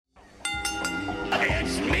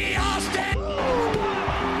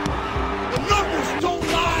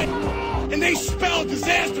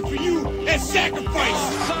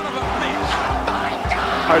sacrifice. Son of a bitch.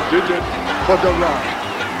 I did it for the love.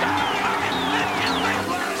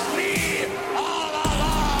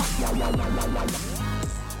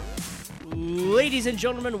 Ladies and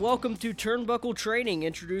gentlemen, welcome to Turnbuckle Training.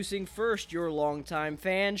 Introducing first your longtime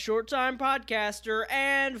fan, short-time podcaster,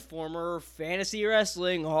 and former fantasy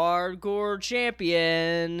wrestling hardcore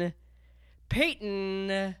champion,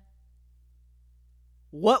 Peyton.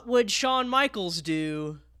 What would Shawn Michaels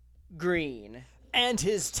do? Green. And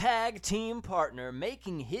his tag team partner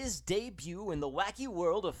making his debut in the wacky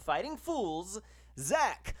world of fighting fools,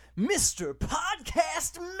 Zach, Mr.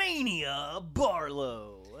 Podcast Mania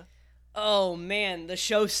Barlow. Oh man, the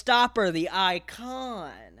showstopper, the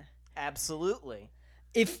icon. Absolutely.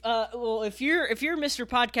 If you're Mr.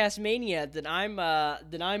 Podcast Mania, then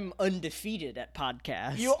I'm undefeated at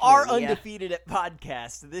podcast. You are Mania. undefeated at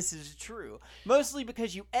podcast. This is true. Mostly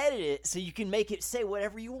because you edit it so you can make it say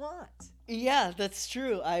whatever you want. Yeah, that's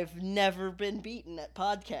true. I've never been beaten at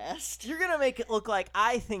podcast. You're gonna make it look like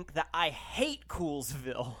I think that I hate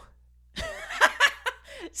Coolsville.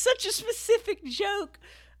 Such a specific joke.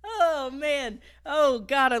 Oh, man. Oh,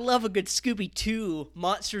 God, I love a good Scooby-Doo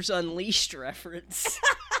Monsters Unleashed reference.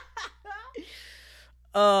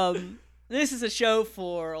 This is a show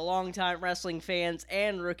for longtime wrestling fans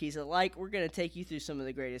and rookies alike. We're going to take you through some of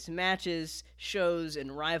the greatest matches, shows,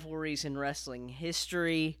 and rivalries in wrestling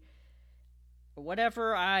history.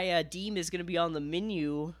 Whatever I deem is going to be on the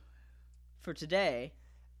menu for today.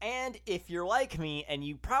 And if you're like me and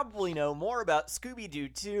you probably know more about Scooby-Doo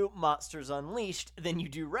 2 Monsters Unleashed than you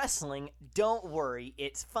do wrestling, don't worry,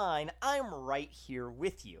 it's fine. I'm right here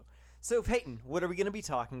with you. So, Peyton, what are we going to be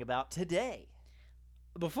talking about today?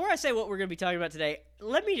 Before I say what we're going to be talking about today,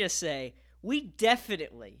 let me just say, we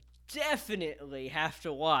definitely have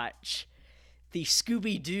to watch the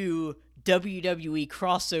Scooby-Doo WWE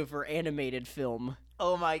crossover animated film.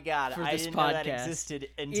 Oh my god, I didn't know that existed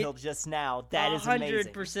until just now. That is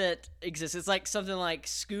amazing. 100% exists. It's like something like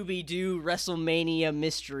Scooby-Doo WrestleMania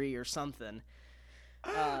Mystery or something.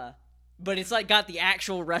 But it's like got the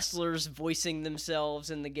actual wrestlers voicing themselves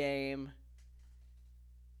in the game.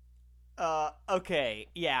 Okay.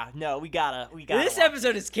 Yeah, no, we gotta This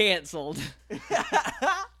episode is canceled.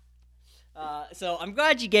 So I'm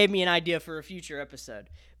glad you gave me an idea for a future episode.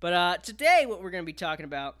 But today what we're going to be talking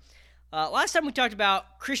about, last time we talked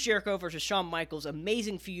about Chris Jericho versus Shawn Michaels'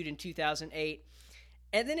 amazing feud in 2008.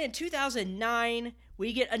 And then in 2009,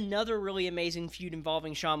 we get another really amazing feud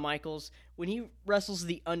involving Shawn Michaels when he wrestles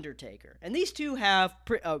The Undertaker. And these two have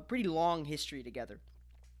a pretty long history together.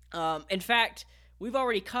 In fact, we've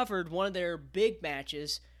already covered one of their big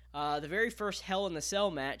matches, the very first Hell in the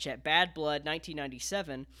Cell match at Bad Blood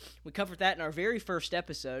 1997. We covered that in our very first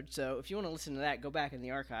episode, so if you want to listen to that, go back in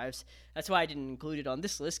the archives. That's why I didn't include it on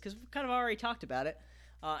this list, because we've kind of already talked about it.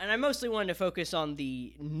 And I mostly wanted to focus on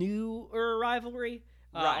the newer rivalry,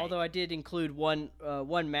 right. Although I did include one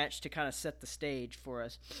match to kind of set the stage for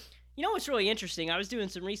us. You know what's really interesting? I was doing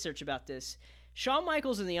some research about this. Shawn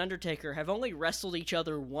Michaels and The Undertaker have only wrestled each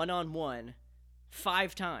other one-on-one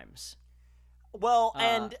 5 times. Well,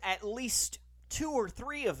 and at least 2 or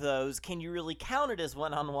 3 of those can you really count it as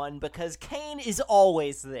one-on-one because Kane is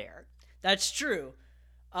always there. That's true.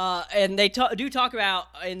 And they do talk about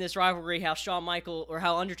in this rivalry how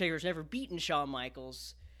how Undertaker's never beaten Shawn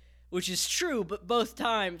Michaels, which is true, but both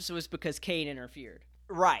times was because Kane interfered.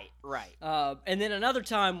 Right. And then another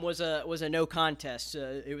time was a no contest.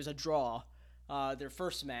 It was a draw. Their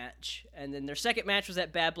first match, and then their second match was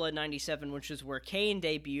at Bad Blood 97, which is where Kane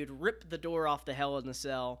debuted, ripped the door off the Hell in the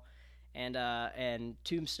Cell, and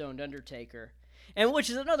tombstoned Undertaker. And which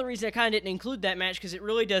is another reason I kind of didn't include that match, because it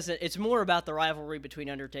really doesn't. It's more about the rivalry between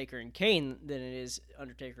Undertaker and Kane than it is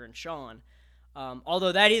Undertaker and Shawn.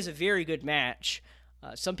 Although that is a very good match.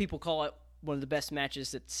 Some people call it one of the best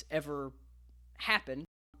matches that's ever happened.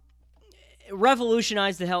 It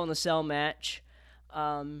revolutionized the Hell in the Cell match.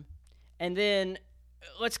 And then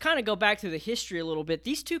let's kind of go back through the history a little bit.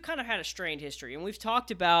 These two kind of had a strained history, and we've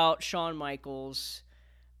talked about Shawn Michaels,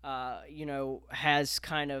 has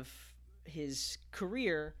kind of his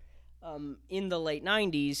career in the late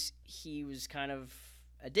 90s. He was kind of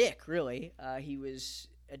a dick, really. He was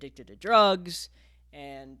addicted to drugs,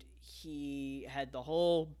 and he had the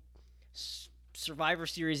whole Survivor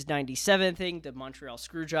Series 97 thing, the Montreal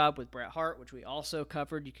Screwjob with Bret Hart, which we also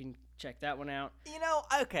covered. You can check that one out.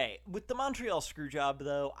 Okay, with the Montreal Screwjob,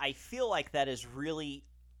 though, I feel like that is really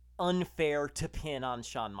unfair to pin on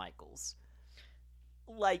Shawn Michaels.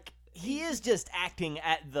 Like, he is just acting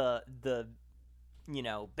at the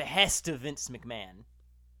behest of Vince McMahon.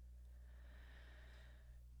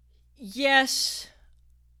 Yes,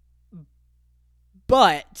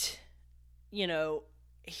 But, you know,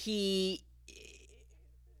 he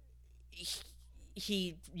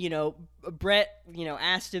you know, Brett, you know,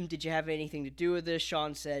 asked him, did you have anything to do with this?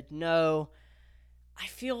 Shawn said no. I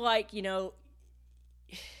feel like, you know,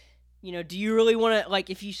 do you really want to, like,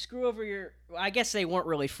 if you screw over I guess they weren't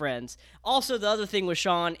really friends. Also, the other thing with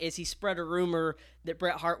Shawn is he spread a rumor that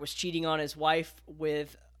Bret Hart was cheating on his wife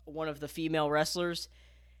with one of the female wrestlers.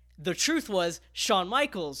 The truth was Shawn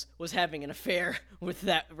Michaels was having an affair with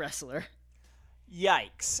that wrestler.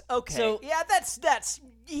 Yikes. Okay. So, yeah, that's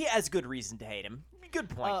he has good reason to hate him. Good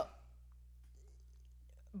point.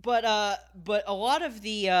 But a lot of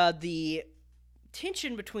the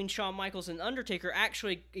tension between Shawn Michaels and Undertaker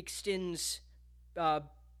actually extends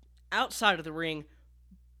outside of the ring.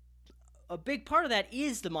 A big part of that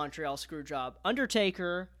is the Montreal Screwjob.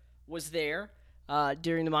 Undertaker was there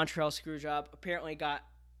during the Montreal Screwjob. Apparently got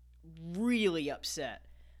really upset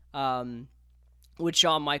with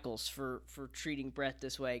Shawn Michaels for treating Bret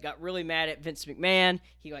this way. Got really mad at Vince McMahon.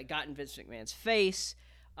 He got in Vince McMahon's face.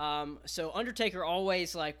 So Undertaker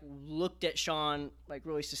always looked at Shawn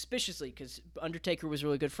really suspiciously because Undertaker was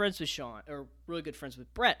really good friends with Shawn, or really good friends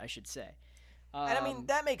with Bret, I should say. And I mean,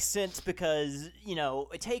 that makes sense because,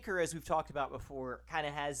 Taker, as we've talked about before, kind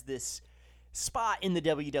of has this spot in the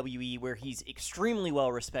WWE where he's extremely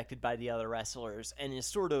well respected by the other wrestlers and is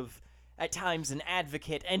sort of, at times, an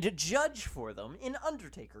advocate and a judge for them in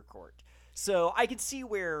Undertaker court. So I could see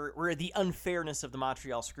where the unfairness of the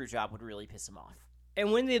Montreal Screwjob would really piss him off.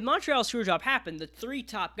 And when the Montreal Screwjob happened, the three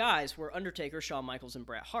top guys were Undertaker, Shawn Michaels, and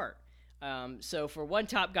Bret Hart. So for one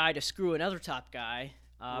top guy to screw another top guy,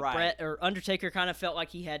 right. Bret or Undertaker kind of felt like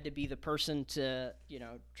he had to be the person to,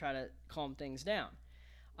 try to calm things down.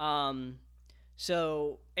 And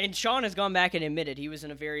Shawn has gone back and admitted he was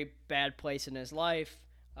in a very bad place in his life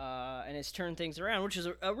and has turned things around, which is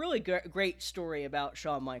a really great story about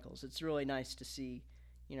Shawn Michaels. It's really nice to see,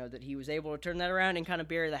 that he was able to turn that around and kind of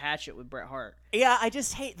bury the hatchet with Bret Hart. Yeah, I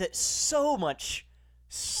just hate that so much,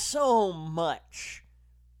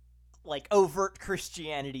 overt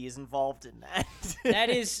Christianity is involved in that.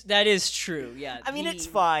 that is true, yeah. I mean, it's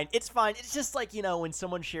fine. It's fine. It's just when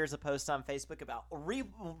someone shares a post on Facebook about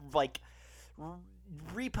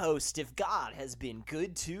repost if God has been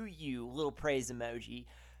good to you, little praise emoji.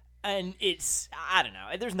 And I don't know,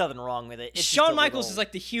 there's nothing wrong with it. It's Shawn Michaels is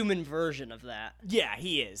the human version of that. Yeah,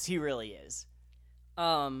 he is. He really is.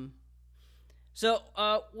 So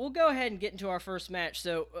we'll go ahead and get into our first match.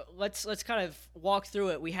 So let's kind of walk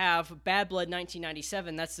through it. We have Bad Blood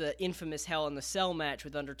 1997. That's the infamous Hell in the Cell match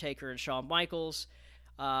with Undertaker and Shawn Michaels.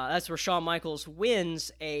 That's where Shawn Michaels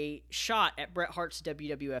wins a shot at Bret Hart's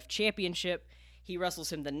WWF Championship. He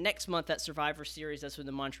wrestles him the next month at Survivor Series. That's when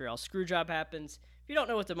the Montreal Screwjob happens. If you don't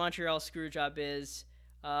know what the Montreal Screwjob is,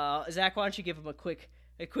 Zach, why don't you give him a quick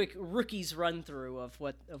rookie's run through of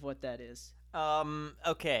what that is?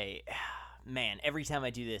 Okay. Man, every time I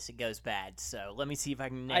do this, it goes bad. So let me see if I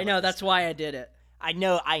can nail it. I know, that's why I did it. I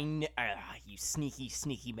know. You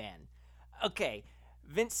sneaky man. Okay,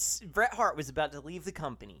 Bret Hart was about to leave the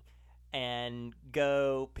company and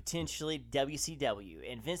go potentially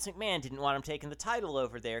WCW, and Vince McMahon didn't want him taking the title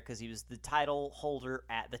over there because he was the title holder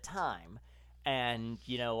at the time, and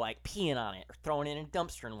peeing on it or throwing it in a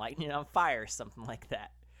dumpster and lighting it on fire or something like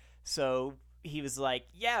that. So he was like,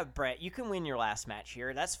 "Yeah, Bret, you can win your last match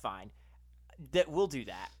here. That's fine. That we'll do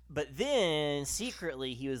that." But then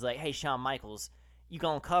secretly he was like, "Hey, Shawn Michaels, you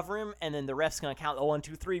gonna cover him, and then the ref's gonna count the 1,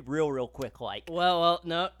 2, 3 real quick, like." Well,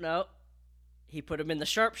 no. He put him in the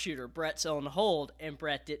sharpshooter. Bret's on hold, and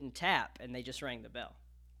Bret didn't tap, and they just rang the bell.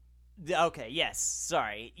 Okay, yes,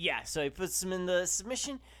 sorry. Yeah, so he puts him in the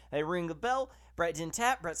submission, they ring the bell, Bret didn't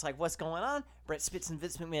tap, Bret's like, "What's going on?" Bret spits in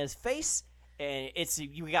Vince McMahon's face, and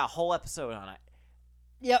you got a whole episode on it.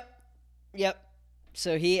 Yep.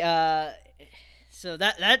 So he, so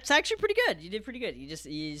that's actually pretty good. You did pretty good. You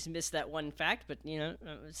just missed that one fact, but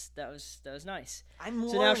that was nice. I'm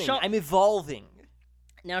learning. I'm evolving.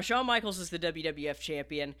 Now, Shawn Michaels is the WWF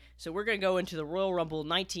champion, so we're going to go into the Royal Rumble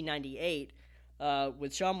 1998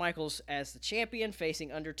 with Shawn Michaels as the champion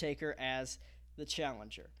facing Undertaker as the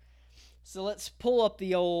challenger. So let's pull up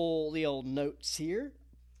the old notes here.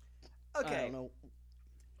 Okay. I don't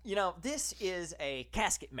know. This is a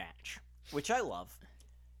casket match, which I love.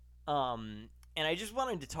 And I just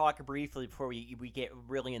wanted to talk briefly before we get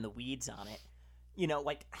really in the weeds on it.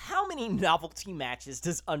 How many novelty matches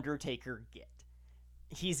does Undertaker get?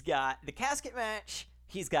 He's got the casket match,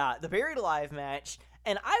 he's got the buried alive match,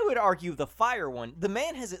 and I would argue the fire one. The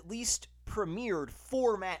man has at least premiered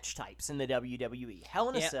 4 match types in the WWE. Hell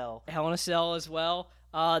in a Cell. Hell in a Cell as well.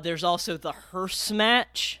 There's also the hearse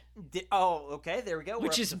match, Okay, there we go.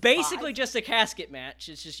 which is basically just a casket match.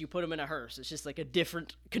 It's just you put them in a hearse. It's just like a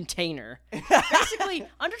different container. Basically,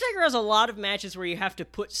 Undertaker has a lot of matches where you have to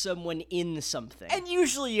put someone in something. And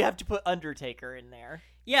usually you have to put Undertaker in there.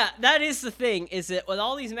 Yeah, that is the thing, is that with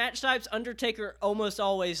all these match types, Undertaker almost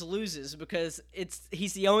always loses because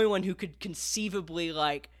he's the only one who could conceivably,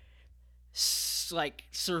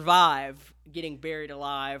 survive getting buried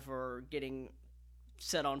alive or getting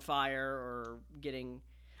set on fire or getting...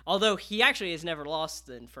 Although he actually has never lost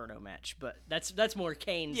the Inferno match, but that's more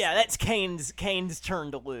Kane's. Yeah, that's Kane's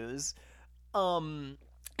turn to lose.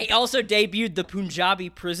 He also debuted the Punjabi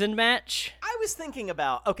prison match. I was thinking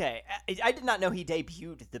about, okay, I did not know he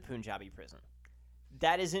debuted the Punjabi prison.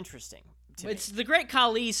 That is interesting to me. It's the Great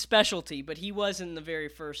Khali's specialty, but he was in the very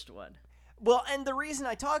first one. Well, and the reason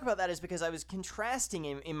I talk about that is because I was contrasting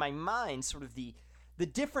in my mind sort of the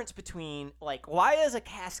difference between, why is a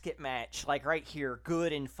casket match, right here,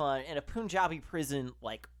 good and fun, and a Punjabi prison,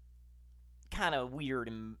 kind of weird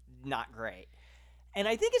and not great. And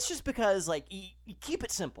I think it's just because, you keep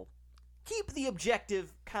it simple. Keep the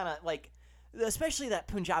objective kind of, especially that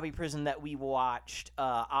Punjabi prison that we watched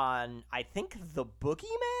on, I think, the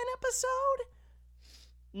Boogeyman episode?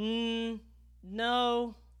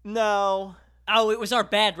 No. No. Oh, it was our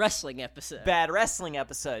Bad Wrestling episode. Bad Wrestling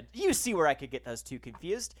episode. You see where I could get those two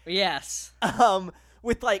confused. Yes.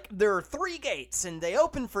 With, there are 3 gates, and they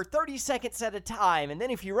open for 30 seconds at a time, and then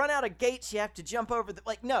if you run out of gates, you have to jump over the...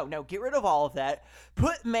 no, get rid of all of that.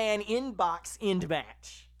 Put man in box, end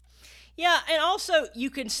match. Yeah, and also, you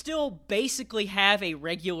can still basically have a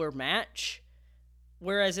regular match,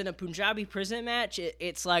 whereas in a Punjabi prison match,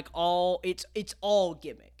 it's all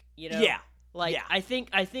gimmick, you know? Yeah. Yeah. I think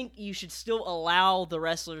you should still allow the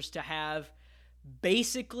wrestlers to have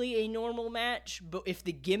basically a normal match, but if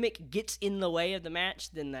the gimmick gets in the way of the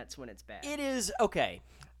match, then that's when it's bad. It is okay.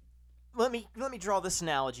 Let me draw this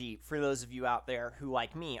analogy for those of you out there who,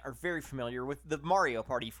 like me, are very familiar with the Mario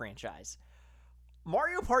Party franchise.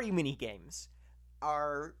 Mario Party minigames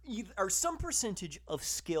are some percentage of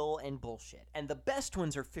skill and bullshit, and the best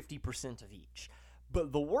ones are 50% of each.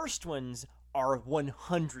 But the worst ones are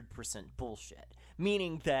 100% bullshit,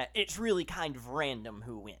 meaning that it's really kind of random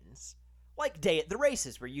who wins. Like Day at the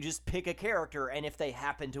Races, where you just pick a character, and if they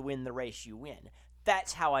happen to win the race, you win.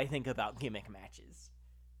 That's how I think about gimmick matches.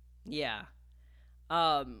 Yeah.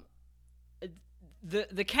 The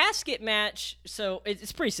casket match, so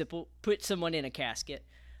it's pretty simple. Put someone in a casket.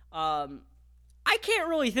 I can't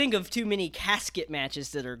really think of too many casket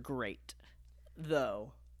matches that are great,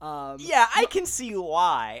 though. Yeah, I can see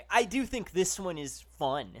why. I do think this one is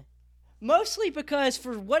fun. Mostly because,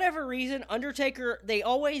 for whatever reason, Undertaker, they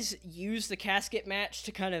always use the casket match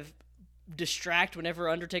to kind of distract whenever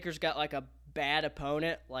Undertaker's got, a bad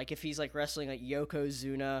opponent. Like, if he's, wrestling,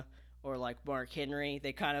 Yokozuna or, Mark Henry,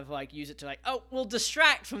 they kind of, use it to, we'll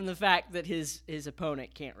distract from the fact that his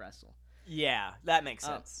opponent can't wrestle. Yeah, that makes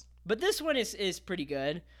sense. But this one is pretty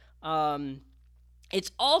good. It's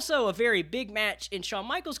also a very big match in Shawn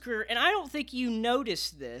Michaels' career, and I don't think you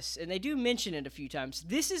noticed this, and they do mention it a few times.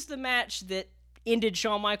 This is the match that ended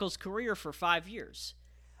Shawn Michaels' career for 5 years.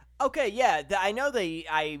 Okay, yeah, I know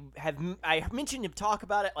I mentioned him talk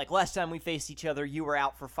about it, last time we faced each other, you were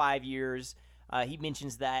out for 5 years. He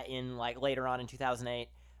mentions that in, later on in 2008.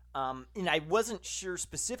 And I wasn't sure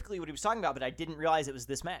specifically what he was talking about, but I didn't realize it was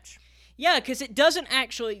this match. Yeah, because it doesn't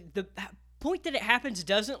actually... The point that it happens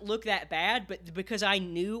doesn't look that bad, but because I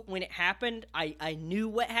knew when it happened, I knew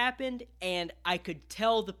what happened, and I could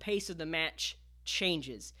tell the pace of the match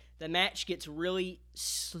changes. The match gets really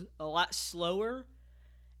a lot slower,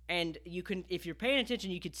 and you can, if you're paying attention,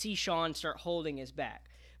 you could see Shawn start holding his back.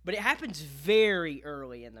 But it happens very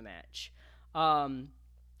early in the match.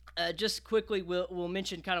 Just quickly, we'll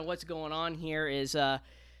mention kind of what's going on here is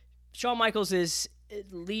Shawn Michaels is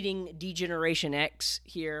leading D-Generation X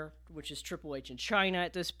here, which is Triple H in China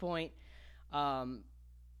at this point.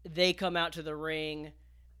 They come out to the ring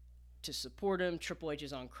to support him. Triple H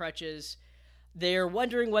is on crutches. They're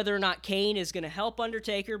wondering whether or not Kane is going to help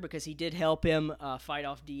Undertaker because he did help him fight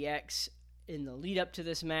off DX in the lead up to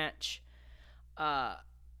this match.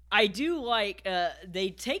 I do like,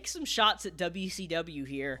 they take some shots at WCW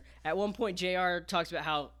here. At one point, JR talks about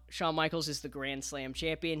how Shawn Michaels is the Grand Slam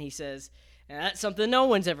champion. He says, and that's something no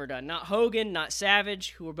one's ever done. Not Hogan, not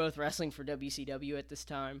Savage, who were both wrestling for WCW at this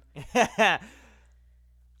time. I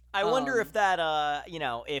wonder if that,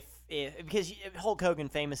 if because Hulk Hogan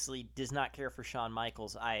famously does not care for Shawn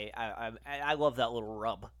Michaels. I love that little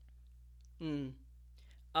rub.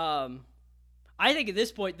 I think at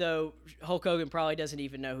this point, though, Hulk Hogan probably doesn't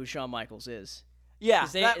even know who Shawn Michaels is. Yeah,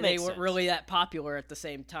 'Cause that they makes weren't sense. really that popular at the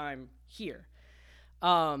same time here.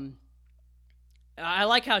 I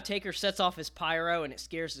like how Taker sets off his pyro and it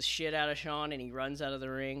scares the shit out of Shawn and he runs out of the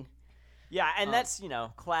ring. Yeah, and that's,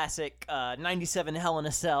 classic 97 Hell in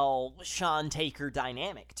a Cell Shawn Taker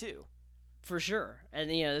dynamic, too. For sure. And,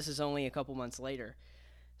 this is only a couple months later.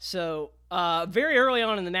 So, very early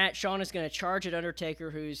on in the match, Shawn is going to charge at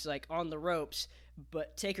Undertaker, who's, on the ropes,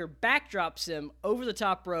 but Taker backdrops him over the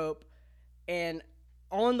top rope, and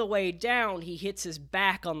on the way down, he hits his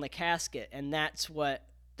back on the casket, and that's what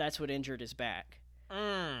injured his back.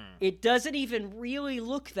 It doesn't even really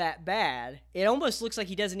look that bad. It almost looks like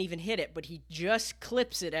he doesn't even hit it, but he just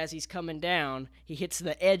clips it as he's coming down. He hits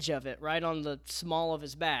the edge of it right on the small of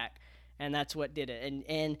his back, and that's what did it.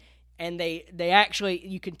 And they actually,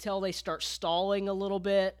 you can tell they start stalling a little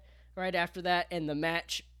bit right after that, and the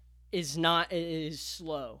match is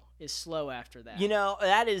slow after that.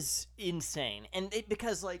 That is insane. And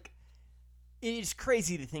because it is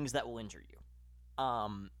crazy the things that will injure you.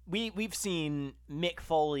 We've seen Mick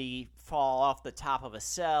Foley fall off the top of a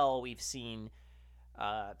cell. We've seen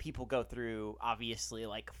people go through, obviously,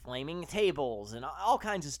 flaming tables and all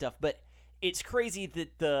kinds of stuff. But it's crazy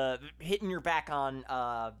that the hitting your back on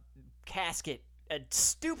a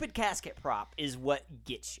stupid casket prop is what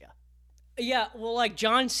gets you. Yeah, well,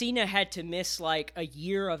 John Cena had to miss, a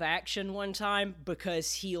year of action one time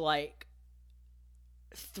because he,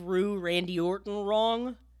 threw Randy Orton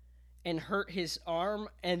wrong and hurt his arm,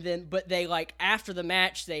 but they, after the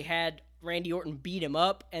match, they had Randy Orton beat him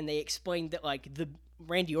up, and they explained that, the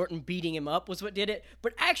Randy Orton beating him up was what did it,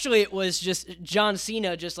 but actually it was just John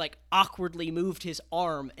Cena just, awkwardly moved his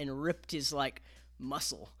arm and ripped his,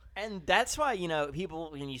 muscle. And that's why,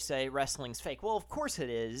 people, when you say wrestling's fake, well, of course it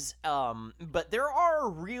is, but there are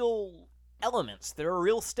real elements, there are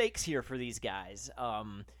real stakes here for these guys.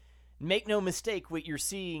 Make no mistake, what you're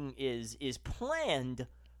seeing is planned,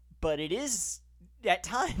 but it is, at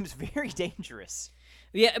times, very dangerous.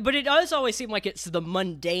 Yeah, but it does always seem like it's the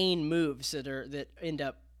mundane moves that end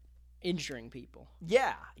up injuring people.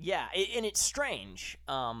 Yeah, and it's strange,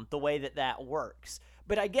 the way that works.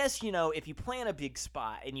 But I guess, if you plan a big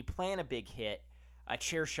spot and you plan a big hit, a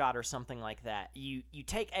chair shot or something like that, you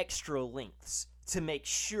take extra lengths to make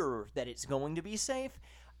sure that it's going to be safe,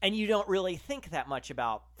 and you don't really think that much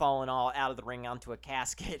about falling all out of the ring onto a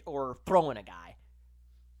casket or throwing a guy.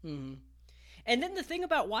 Mm-hmm. And then the thing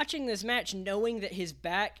about watching this match, knowing that his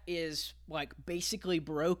back is, basically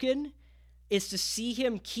broken, is to see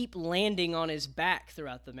him keep landing on his back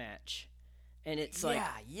throughout the match. And it's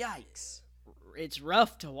yikes. It's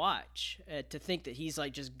rough to watch, to think that he's,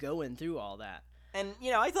 just going through all that. And,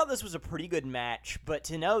 I thought this was a pretty good match, but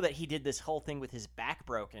to know that he did this whole thing with his back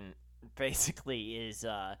broken, basically, is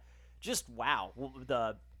just wow.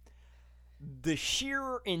 The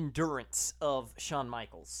sheer endurance of Shawn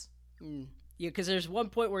Michaels. Yeah, because there's one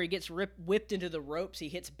point where he gets whipped into the ropes. He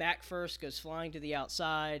hits back first, goes flying to the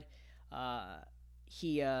outside.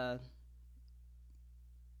 He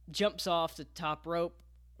jumps off the top rope,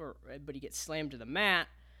 but he gets slammed to the mat.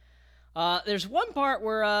 There's one part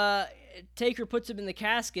where Taker puts him in the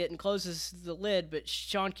casket and closes the lid, but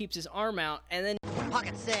Shawn keeps his arm out, and then...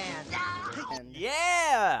 Pocket sand!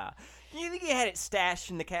 Yeah! You think he had it stashed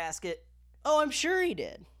in the casket? Oh, I'm sure he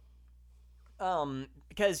did.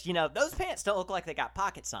 Because, those pants don't look like they got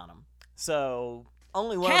pockets on them. So,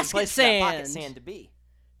 only one casket place for that pocket sand to be.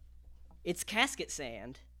 It's casket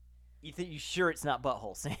sand. You sure it's not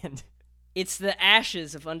butthole sand? It's the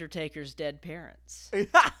ashes of Undertaker's dead parents.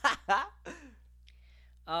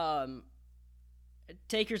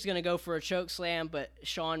 Taker's going to go for a choke slam, but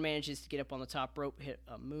Shawn manages to get up on the top rope, hit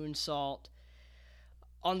a moonsault.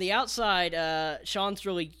 On the outside, Shawn's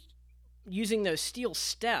really using those steel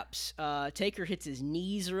steps. Taker hits his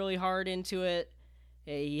knees really hard into it.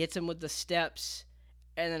 He hits him with the steps.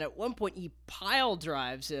 And then at one point, he pile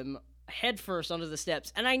drives him headfirst onto the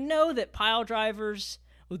steps. And I know that pile drivers,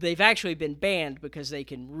 they've actually been banned because they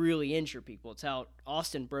can really injure people. It's how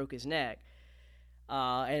Austin broke his neck.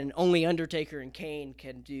 And only Undertaker and Kane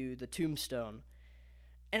can do the tombstone.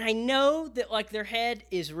 And I know that, their head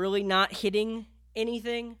is really not hitting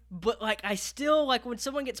anything, but, I still, when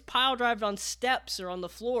someone gets pile drived on steps or on the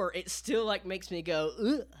floor, it still, makes me go,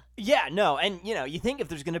 ugh. Yeah, no, and, you think if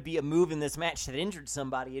there's going to be a move in this match that injured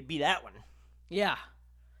somebody, it'd be that one. Yeah.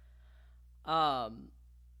 And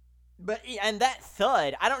that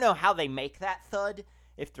thud, I don't know how they make that thud,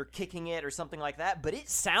 if they're kicking it or something like that, but it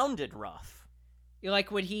sounded rough. You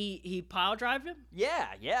like when he pile drived him?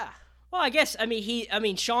 Yeah. Well, I guess,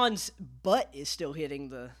 Shawn's butt is still hitting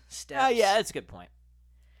the steps. Oh, yeah, that's a good point.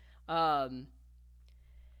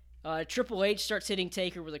 Triple H starts hitting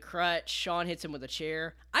Taker with a crutch. Shawn hits him with a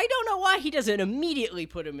chair. I don't know why he doesn't immediately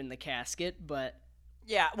put him in the casket, but...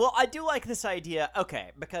 Yeah, well, I do like this idea,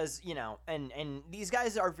 okay, because, and these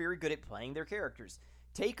guys are very good at playing their characters.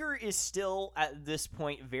 Taker is still, at this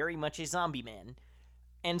point, very much a zombie man.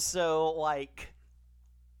 And so, like,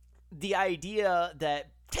 the idea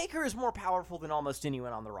that Taker is more powerful than almost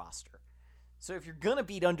anyone on the roster. So if you're gonna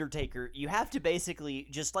beat Undertaker, you have to basically,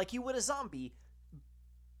 just like you would a zombie,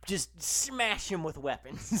 just smash him with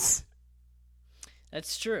weapons.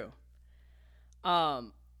 That's true.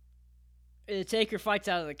 Taker fights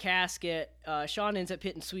out of the casket. Shawn ends up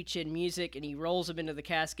hitting Sweet Chin Music, and he rolls him into the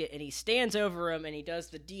casket, and he stands over him, and he does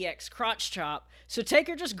the DX crotch chop. So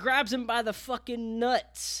Taker just grabs him by the fucking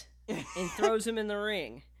nuts and throws him in the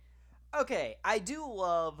ring. Okay, I do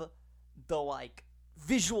love the,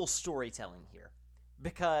 visual storytelling here.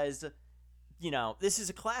 Because... this is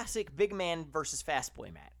a classic big man versus fast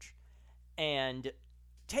boy match. And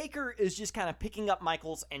Taker is just kind of picking up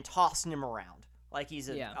Michaels and tossing him around like he's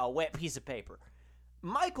a wet piece of paper.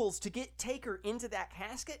 Michaels, to get Taker into that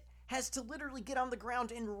casket, has to literally get on the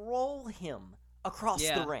ground and roll him across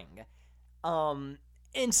the ring. And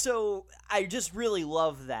so I just really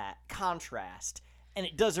love that contrast. And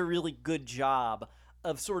it does a really good job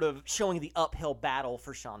of sort of showing the uphill battle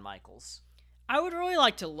for Shawn Michaels. I would really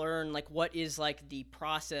like to learn, what is, the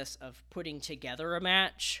process of putting together a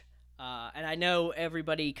match. And I know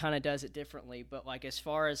everybody kind of does it differently, but, as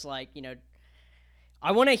far as, I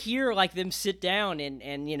want to hear, them sit down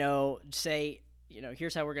and say,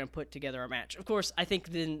 here's how we're going to put together a match. Of course, I think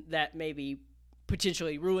then that maybe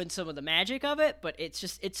potentially ruin some of the magic of it, but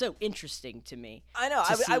it's so interesting to me. I know.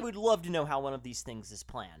 I would love to know how one of these things is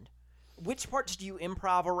planned. Which parts do you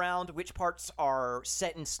improv around? Which parts are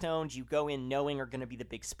set in stone? Do you go in knowing are going to be the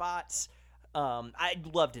big spots? I'd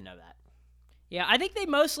love to know that. Yeah, I think they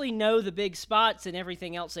mostly know the big spots, and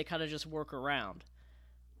everything else they kind of just work around.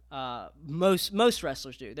 Most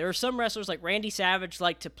wrestlers do. There are some wrestlers, like Randy Savage,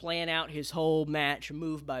 like to plan out his whole match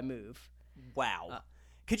move by move. Wow.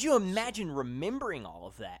 Could you imagine remembering all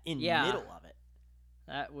of that in the middle of it?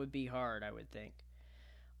 That would be hard, I would think.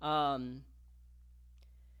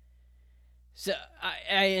 So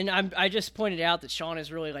I just pointed out that Shawn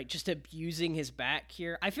is really just abusing his back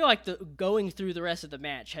here. I feel like going through the rest of the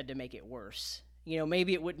match had to make it worse.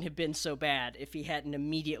 Maybe it wouldn't have been so bad if he hadn't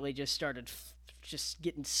immediately just started just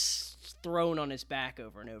getting thrown on his back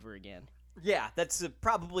over and over again. Yeah, that's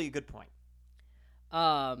probably a good point.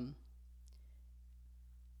 At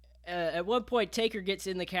one point, Taker gets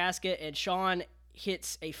in the casket, and Shawn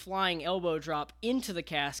hits a flying elbow drop into the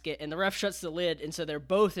casket, and the ref shuts the lid, and so they're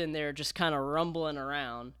both in there just kind of rumbling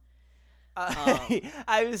around. And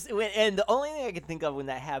the only thing I can think of when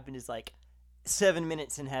that happened is 7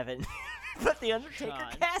 minutes in heaven. But the Undertaker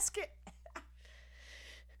casket.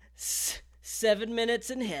 7 minutes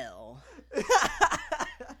in hell.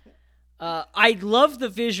 I love the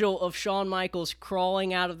visual of Shawn Michaels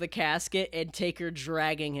crawling out of the casket and Taker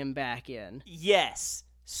dragging him back in. Yes.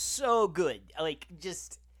 So good. A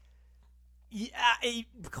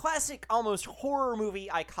classic, almost horror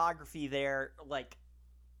movie iconography there.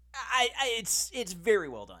 It's very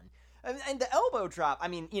well done. And the elbow drop,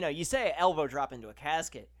 you say an elbow drop into a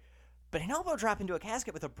casket, but an elbow drop into a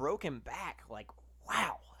casket with a broken back,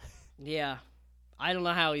 wow. Yeah. I don't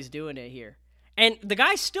know how he's doing it here. And the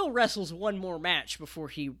guy still wrestles one more match before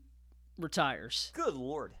he retires. Good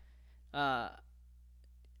Lord.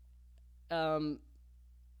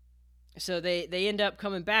 So they end up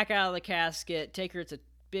coming back out of the casket. Taker hits a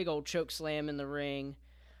big old choke slam in the ring.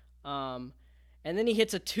 And then he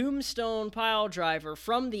hits a tombstone pile driver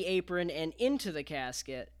from the apron and into the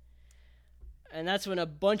casket. And that's when a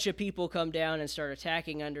bunch of people come down and start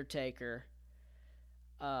attacking Undertaker.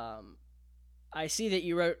 I see that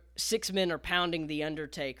you wrote 6 men are pounding the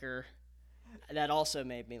Undertaker. That also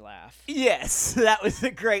made me laugh. Yes, that was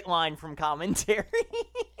a great line from commentary.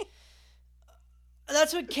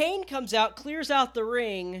 That's when Kane comes out, clears out the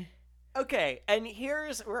ring. Okay, and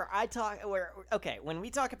here's where when we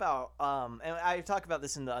talk about, and I talk about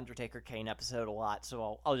this in the Undertaker Kane episode a lot,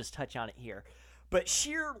 so I'll just touch on it here. But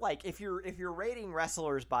sheer, if you're rating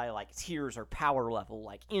wrestlers by, tiers or power level,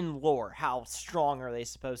 in lore, how strong are they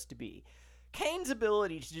supposed to be? Kane's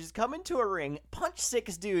ability to just come into a ring, punch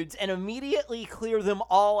 6 dudes, and immediately clear them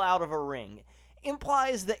all out of a ring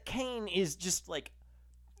implies that Kane is just,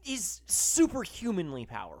 is superhumanly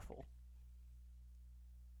powerful.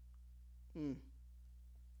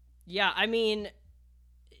 Yeah,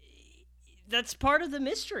 that's part of the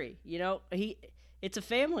mystery, it's a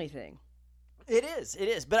family thing. It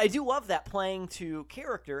is, but I do love that playing to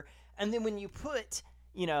character, and then when you put,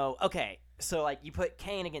 okay, so, like, you put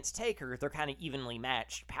Kane against Taker, they're kind of evenly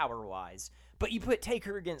matched power-wise. But you put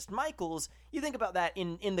Taker against Michaels, you think about that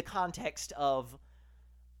in the context of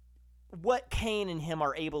what Kane and him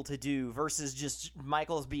are able to do versus just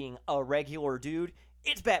Michaels being a regular dude.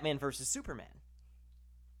 It's Batman versus Superman.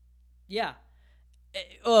 Yeah.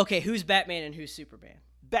 Okay, who's Batman and who's Superman?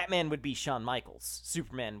 Batman would be Shawn Michaels.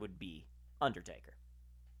 Superman would be Undertaker.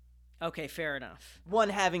 Okay, fair enough. One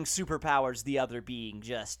having superpowers, the other being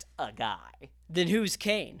just a guy. Then who's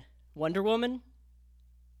Kane? Wonder Woman?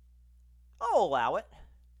 I'll allow it.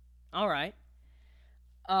 All right.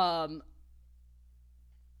 Oh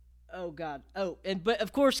God. But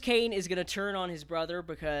of course Kane is going to turn on his brother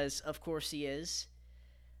because of course he is.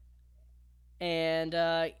 And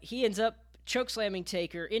he ends up chokeslamming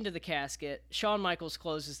Taker into the casket. Shawn Michaels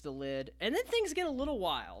closes the lid, and then things get a little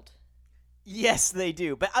wild. Yes, they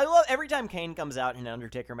do. But I love every time Kane comes out in an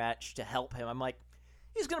Undertaker match to help him, I'm like,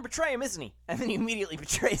 he's going to betray him, isn't he? And then he immediately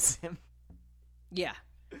betrays him. Yeah.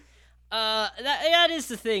 That is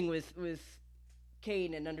the thing with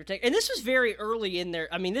Kane and Undertaker. And this was very early in their...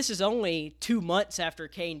 I mean, this is only 2 months after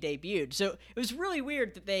Kane debuted. So it was really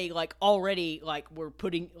weird that they, like, already, like, were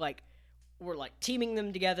putting, like... were, like, teaming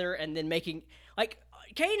them together and then making... Like,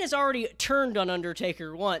 Kane has already turned on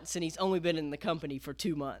Undertaker once, and he's only been in the company for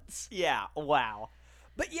 2 months. Yeah, wow.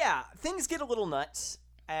 But yeah, things get a little nuts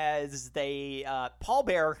as they... Paul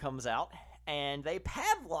Bearer comes out, and they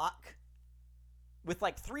padlock, with,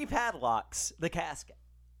 like, 3 padlocks, the casket.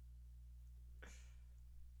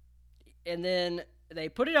 And then they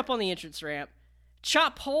put it up on the entrance ramp,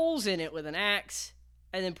 chop holes in it with an axe,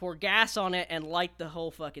 and then pour gas on it and light the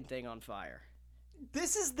whole fucking thing on fire.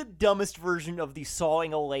 This is the dumbest version of the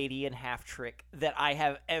sawing a lady in half trick that I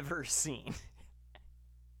have ever seen.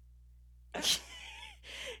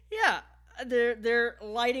 Yeah, they're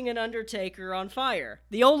lighting an Undertaker on fire.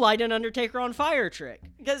 The old light an Undertaker on fire trick.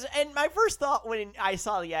 And my first thought when I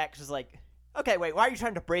saw the axe was like, okay, wait, why are you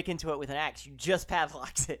trying to break into it with an axe? You just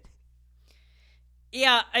padlocked it.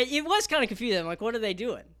 Yeah, it was kind of confusing. I'm like, what are they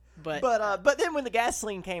doing? But then when the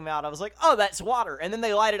gasoline came out, I was like, oh, that's water. And then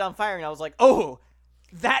they light it on fire, and I was like, oh,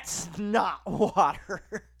 that's not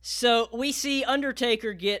water. So we see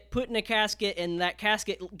Undertaker get put in a casket, and that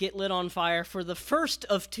casket get lit on fire for the first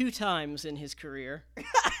of 2 times in his career.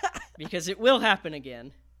 Because it will happen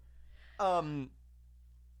again. And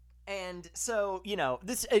so,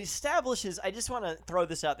 this establishes, I just want to throw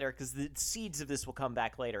this out there because the seeds of this will come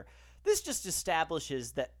back later. This just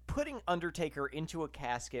establishes that putting Undertaker into a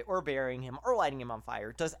casket or burying him or lighting him on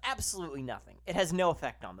fire does absolutely nothing. It has no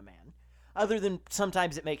effect on the man. Other than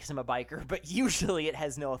sometimes it makes him a biker, but usually it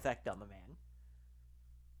has no effect on the man.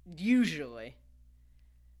 Usually.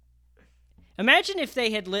 Imagine if they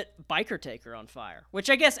had lit Biker Taker on fire, which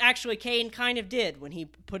I guess actually Kane kind of did when he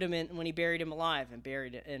buried him alive and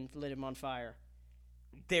buried it and lit him on fire.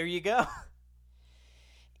 There you go.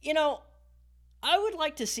 I would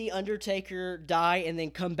like to see Undertaker die and then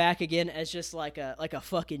come back again as just like a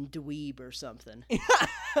fucking dweeb or something.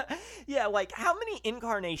 Yeah, like how many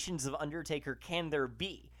incarnations of Undertaker can there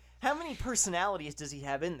be? How many personalities does he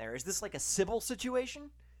have in there? Is this like a Sybil situation?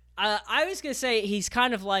 I was gonna say he's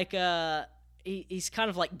kind of like he's kind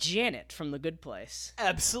of like Janet from The Good Place.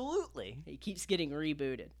 Absolutely. He keeps getting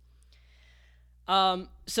rebooted.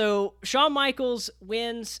 So Shawn Michaels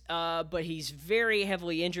wins, but he's very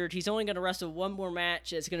heavily injured. He's only going to wrestle one more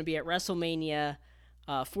match. It's going to be at WrestleMania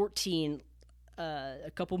 14.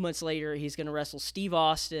 A couple months later, he's going to wrestle Steve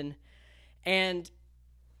Austin, and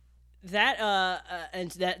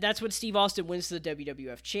that's when Steve Austin wins the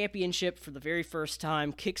WWF Championship for the very first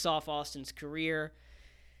time, kicks off Austin's career.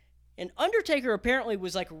 And Undertaker apparently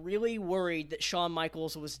was like really worried that Shawn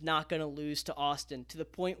Michaels was not going to lose to Austin, to the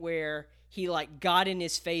point where he like got in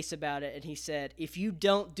his face about it and he said, "If you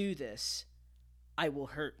don't do this, I will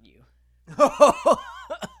hurt you."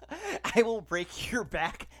 I will break your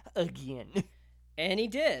back again. And he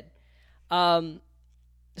did.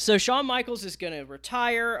 So Shawn Michaels is going to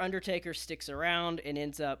retire. Undertaker sticks around and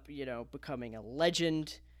ends up, becoming a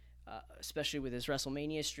legend, especially with his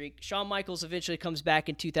WrestleMania streak. Shawn Michaels eventually comes back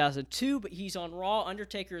in 2002, but he's on Raw.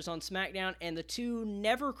 Undertaker is on SmackDown, and the two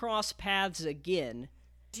never cross paths again.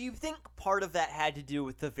 Do you think part of that had to do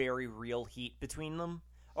with the very real heat between them?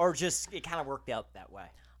 Or just it kind of worked out that way?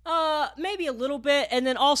 Maybe a little bit. And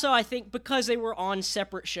then also I think because they were on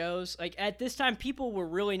separate shows, like at this time people were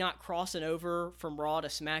really not crossing over from Raw to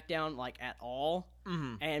SmackDown like at all.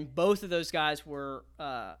 Mm-hmm. And both of those guys were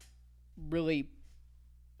really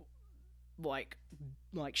like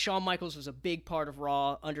Shawn Michaels was a big part of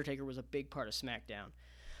Raw, Undertaker was a big part of SmackDown.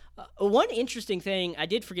 One interesting thing I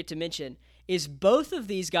did forget to mention is both of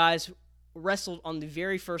these guys wrestled on the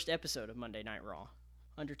very first episode of Monday Night Raw,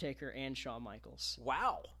 Undertaker and Shawn Michaels.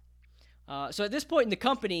 Wow. So at this point in the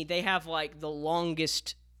company, they have like the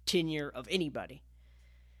longest tenure of anybody.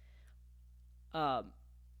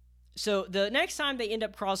 So the next time they end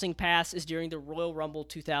up crossing paths is during the Royal Rumble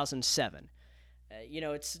 2007.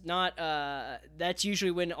 It's not, that's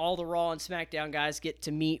usually when all the Raw and SmackDown guys get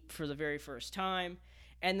to meet for the very first time.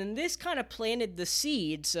 And then this kind of planted the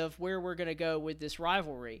seeds of where we're going to go with this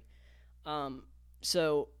rivalry.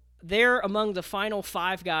 So they're among the final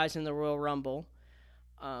 5 guys in the Royal Rumble,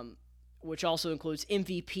 which also includes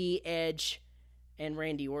MVP, Edge, and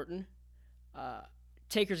Randy Orton.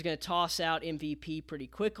 Taker's going to toss out MVP pretty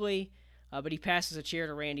quickly, but he passes a chair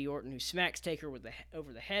to Randy Orton, who smacks Taker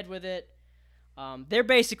over the head with it. They're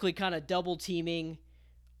basically kind of double-teaming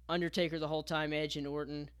Undertaker the whole time, Edge and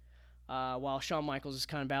Orton, while Shawn Michaels is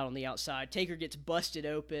kind of out on the outside. Taker gets busted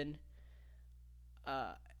open,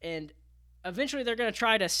 and eventually they're going to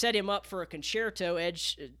try to set him up for a concerto.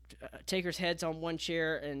 Taker's head's on one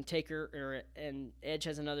chair, and Edge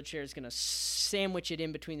has another chair. Is going to sandwich it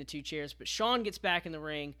in between the 2 chairs, but Shawn gets back in the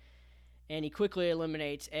ring, and he quickly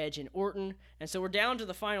eliminates Edge and Orton. And so we're down to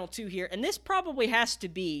the final 2 here, and this probably has to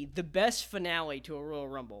be the best finale to a Royal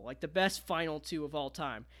Rumble, like the best final 2 of all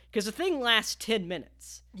time, because the thing lasts 10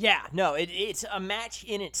 minutes. Yeah, no, it's a match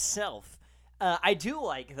in itself. I do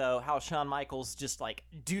like, though, how Shawn Michaels just, like,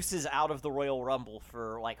 deuces out of the Royal Rumble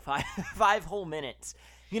for, like, five whole minutes.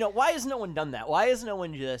 Why has no one done that? Why has no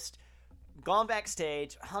one just gone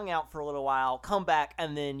backstage, hung out for a little while, come back,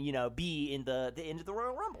 and then, be in the end of the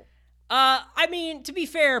Royal Rumble? I mean, to be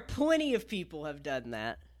fair, plenty of people have done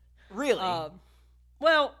that. Really?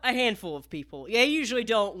 Well, a handful of people. Yeah, they usually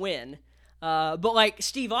don't win. But, like,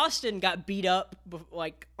 Steve Austin got beat up,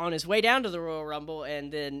 like, on his way down to the Royal Rumble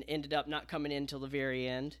and then ended up not coming in till the very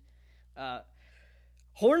end.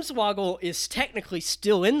 Hornswoggle is technically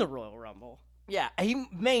still in the Royal Rumble. Yeah, he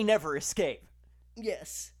may never escape.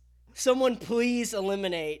 Yes. Someone please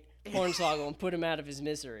eliminate Hornswoggle and put him out of his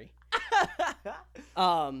misery.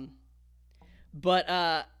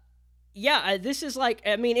 This is like,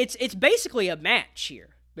 I mean, it's basically a match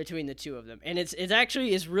here between the 2 of them, and it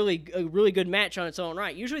actually is really a really good match on its own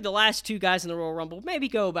right. Usually the last 2 guys in the Royal Rumble maybe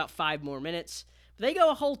go about 5 more minutes, but they go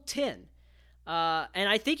a whole 10. And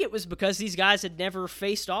I think it was because these guys had never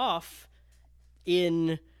faced off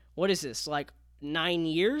in, what is this, like 9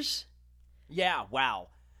 years? Yeah, wow.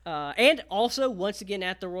 And also once again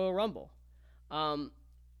at the Royal Rumble.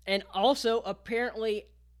 And also apparently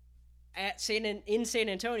in San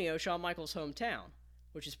Antonio, Shawn Michaels' hometown,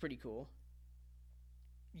 which is pretty cool.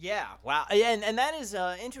 Yeah, wow. And that is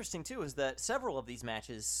interesting, too, is that several of these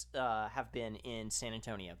matches have been in San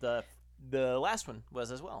Antonio. The last one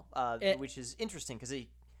was as well, which is interesting because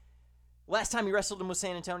last time he wrestled him was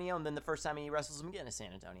San Antonio, and then the first time he wrestles him again is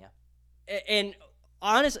San Antonio. And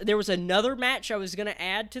honestly, there was another match I was going to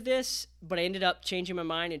add to this, but I ended up changing my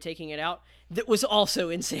mind and taking it out, that was also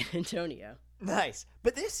in San Antonio. Nice.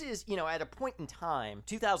 But this is, at a point in time,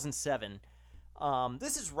 2007...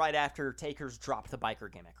 this is right after Taker's dropped the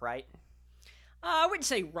biker gimmick, right? I wouldn't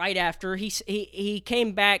say right after. He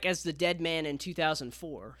came back as the Dead Man in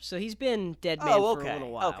 2004, so he's been Dead Man for a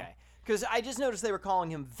little while. Okay. Because I just noticed they were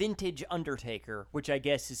calling him Vintage Undertaker, which I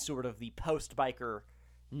guess is sort of the post-biker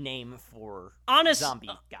name for zombie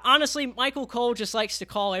guy. Honestly, Michael Cole just likes to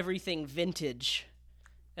call everything vintage.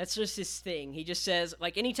 That's just his thing. He just says,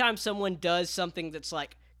 like, anytime someone does something that's,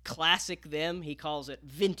 like, classic them, he calls it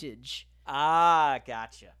vintage. Ah,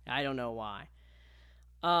 gotcha. I don't know why.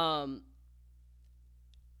 I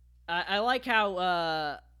like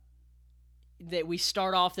how that we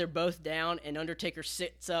start off, they're both down, and Undertaker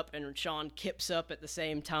sits up and Shawn kips up at the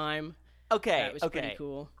same time. Okay, that was pretty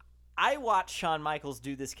cool. I watched Shawn Michaels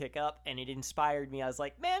do this kick up, and it inspired me. I was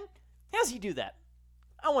like, man, how's he do that?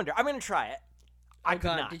 I wonder. I'm going to try it. I could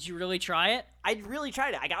not. Did you really try it? I really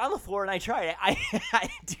tried it. I got on the floor and I tried it. I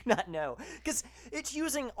do not know. Because it's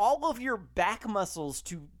using all of your back muscles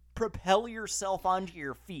to propel yourself onto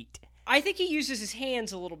your feet. I think he uses his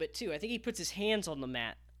hands a little bit, too. I think he puts his hands on the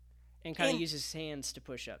mat and kind of uses his hands to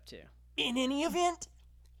push up, too. In any event,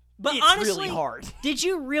 but it's honestly, really hard. Did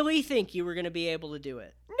you really think you were going to be able to do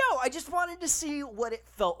it? No, I just wanted to see what it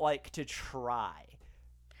felt like to try.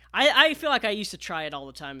 I feel like I used to try it all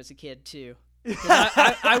the time as a kid, too.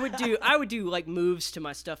 I would do like moves to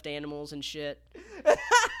my stuffed animals and shit.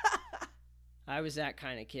 I was that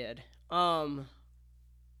kind of kid.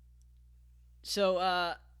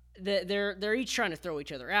 So they're each trying to throw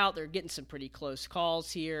each other out. They're getting some pretty close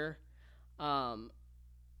calls here.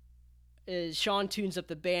 Shawn tunes up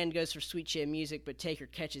the band, goes for Sweet Chin Music, but Taker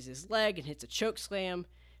catches his leg and hits a choke slam.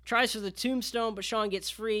 Tries for the tombstone, but Shawn gets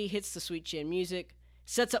free, hits the Sweet Chin Music,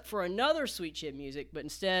 sets up for another Sweet Chin Music, but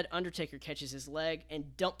instead Undertaker catches his leg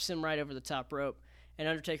and dumps him right over the top rope. And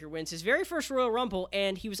Undertaker wins his very first Royal Rumble,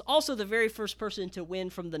 and he was also the very first person to win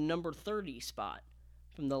from the number 30 spot,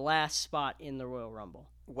 from the last spot in the Royal Rumble.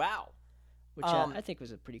 Wow. Which I think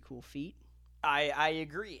was a pretty cool feat. I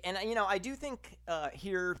agree. And, I do think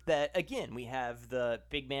here that, again, we have the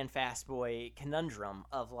big man, fast boy conundrum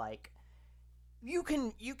of, like, you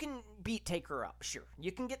can beat Taker up, sure.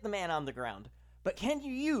 You can get the man on the ground. But can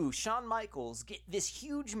you, Shawn Michaels, get this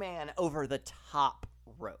huge man over the top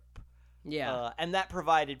rope? Yeah. And that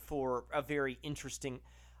provided for a very interesting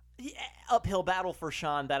uphill battle for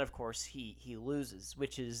Shawn that, of course, he loses,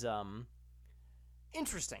 which is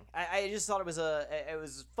interesting. I just thought it was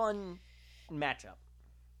a fun matchup.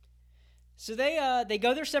 So they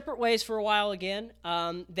go their separate ways for a while again.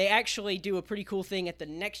 They actually do a pretty cool thing at the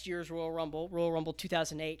next year's Royal Rumble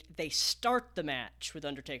 2008. They start the match with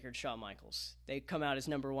Undertaker and Shawn Michaels. They come out as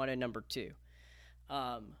number 1 and number 2.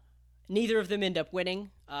 Neither of them end up winning,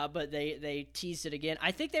 but they teased it again.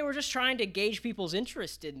 I think they were just trying to gauge people's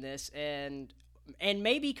interest in this, and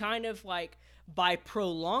maybe kind of like by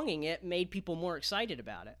prolonging it, made people more excited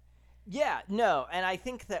about it. Yeah, no, and I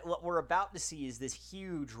think that what we're about to see is this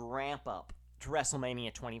huge ramp up to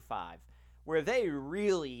WrestleMania 25, where they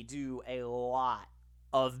really do a lot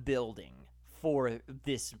of building for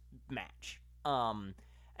this match. And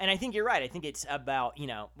I think you're right. I think it's about,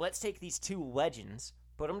 let's take these two legends,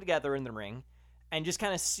 put them together in the ring, and just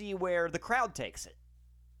kind of see where the crowd takes it.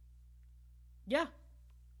 Yeah,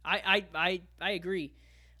 I agree.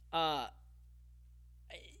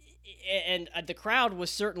 And the crowd was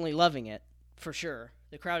certainly loving it, for sure.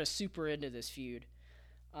 The crowd is super into this feud.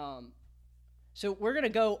 So we're going to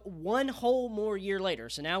go one whole more year later.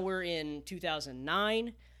 So now we're in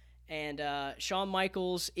 2009, and Shawn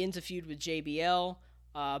Michaels ends a feud with JBL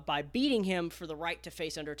by beating him for the right to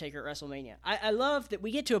face Undertaker at WrestleMania. I love that we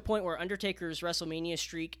get to a point where Undertaker's WrestleMania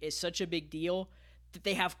streak is such a big deal that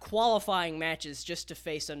they have qualifying matches just to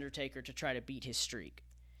face Undertaker to try to beat his streak.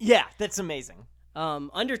 Yeah, that's amazing.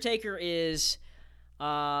 Undertaker is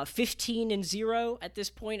 15-0 at this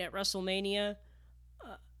point at WrestleMania,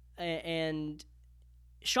 and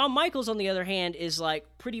Shawn Michaels, on the other hand, is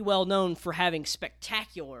like pretty well known for having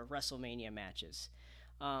spectacular WrestleMania matches.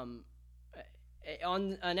 On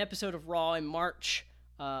an episode of Raw in March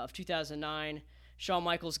of 2009, Shawn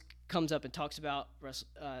Michaels comes up and talks about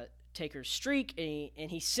Taker's streak,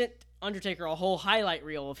 and he sent Undertaker a whole highlight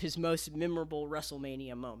reel of his most memorable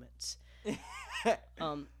WrestleMania moments.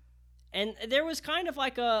 And there was kind of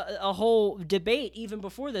like a whole debate even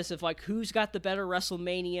before this of like who's got the better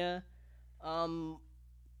WrestleMania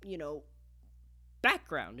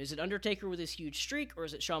background. Is it Undertaker with his huge streak, or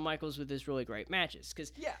is it Shawn Michaels with his really great matches?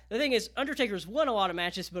 Because the thing is, Undertaker's won a lot of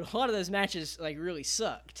matches, but a lot of those matches like really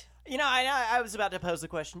sucked. I was about to pose the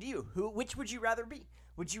question to you. Which would you rather be?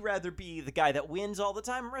 Would you rather be the guy that wins all the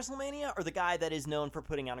time at WrestleMania, or the guy that is known for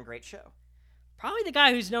putting on a great show? Probably the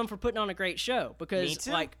guy who's known for putting on a great show, because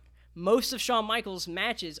like most of Shawn Michaels'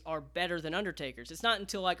 matches are better than Undertaker's. It's not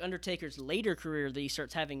until like Undertaker's later career that he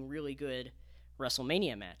starts having really good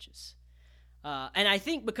WrestleMania matches. And I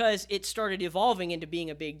think because it started evolving into being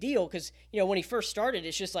a big deal, because when he first started,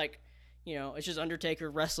 it's just like it's just Undertaker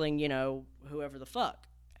wrestling whoever the fuck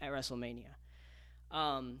at WrestleMania.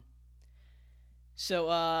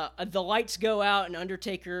 So the lights go out and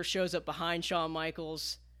Undertaker shows up behind Shawn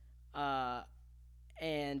Michaels.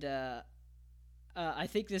 And I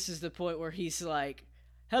think this is the point where he's like,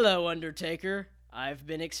 "Hello, Undertaker. I've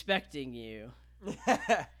been expecting you."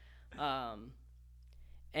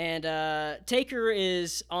 And Taker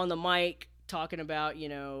is on the mic talking about,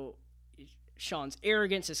 Shawn's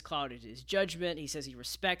arrogance has clouded his judgment. He says he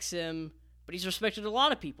respects him, but he's respected a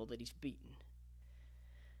lot of people that he's beaten.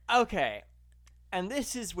 Okay. And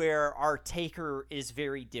this is where our Taker is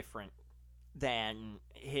very different than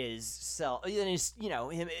his self,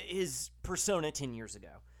 his persona 10 years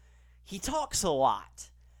ago. He talks a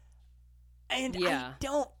lot. And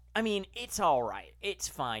it's all right. It's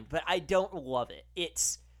fine, but I don't love it.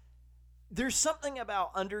 There's something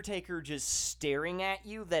about Undertaker just staring at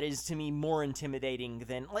you that is, to me, more intimidating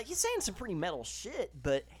than, like, he's saying some pretty metal shit,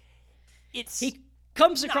 but he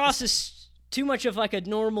comes across as too much of, like, a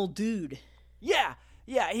normal dude. Yeah,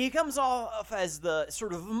 he comes off as the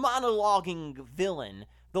sort of monologuing villain,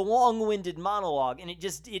 the long-winded monologue, and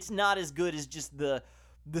it's not as good as just the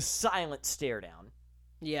silent stare down.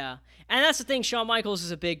 Yeah, and that's the thing. Shawn Michaels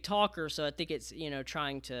is a big talker, so I think it's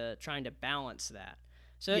trying to balance that.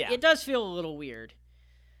 So Yeah. it does feel a little weird.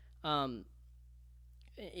 And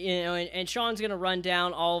Shawn's going to run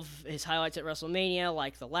down all of his highlights at WrestleMania,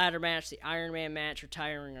 like the ladder match, the Iron Man match,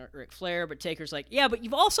 retiring Ric Flair, but Taker's like, yeah, but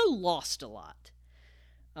you've also lost a lot.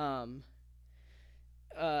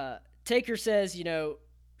 Taker says,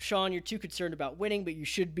 Shawn, you're too concerned about winning, but you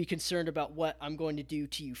should be concerned about what I'm going to do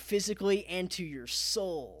to you physically and to your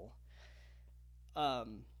soul.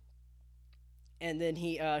 And then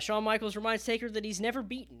Shawn Michaels reminds Taker that he's never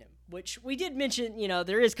beaten him, which we did mention,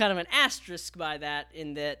 there is kind of an asterisk by that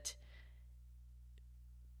in that,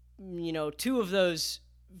 two of those,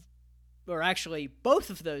 or actually both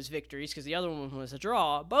of those victories, because the other one was a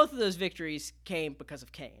draw, both of those victories came because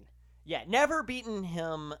of Kane. Yeah, never beaten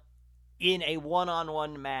him in a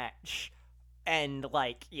one-on-one match, and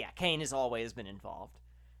Kane has always been involved.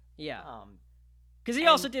 Yeah. Because he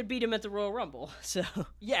also did beat him at the Royal Rumble, so...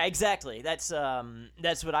 Yeah, exactly. That's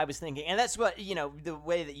what I was thinking. And that's what, the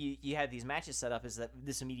way that you have these matches set up is that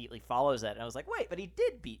this immediately follows that. And I was like, wait, but he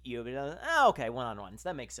did beat you. But okay, one-on-ones.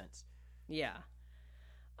 That makes sense. Yeah.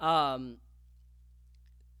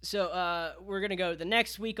 So we're going to go the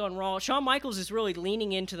next week on Raw. Shawn Michaels is really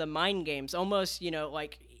leaning into the mind games, almost,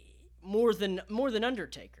 more than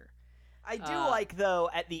Undertaker. I do like,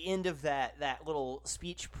 though, at the end of that little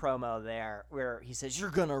speech promo there, where he says,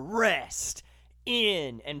 you're gonna rest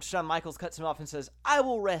in, and Shawn Michaels cuts him off and says, I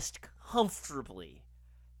will rest comfortably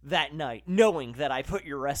that night, knowing that I put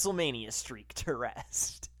your WrestleMania streak to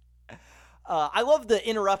rest. I love the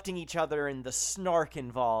interrupting each other and the snark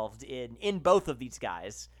involved in both of these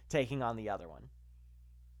guys taking on the other one.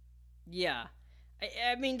 Yeah.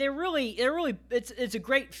 I mean, they're really, it's a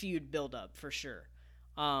great feud build-up, for sure.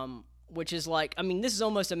 Which is this is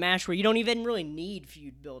almost a match where you don't even really need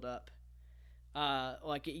feud build-up.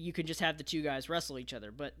 You can just have the two guys wrestle each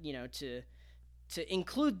other. But, to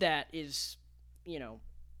include that is,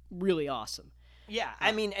 really awesome. Yeah,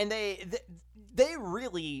 and they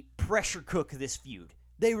really pressure cook this feud.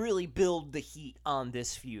 They really build the heat on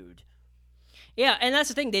this feud. Yeah, and that's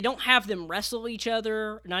the thing. They don't have them wrestle each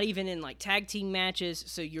other, not even in, tag team matches,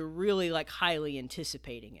 so you're really, highly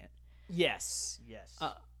anticipating it. Yes.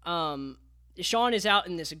 Shawn is out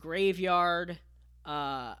in this graveyard,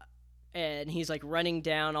 and he's running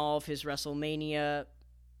down all of his WrestleMania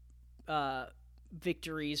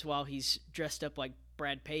victories while he's dressed up like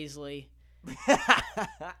Brad Paisley.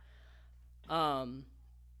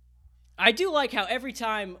 I do like how every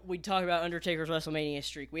time we talk about Undertaker's WrestleMania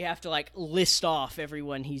streak, we have to list off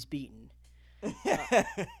everyone he's beaten.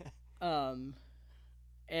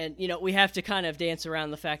 And, we have to kind of dance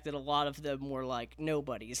around the fact that a lot of them were,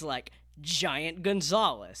 nobodies, like Giant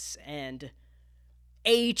Gonzalez and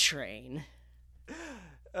A-Train.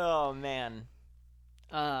 Oh, man.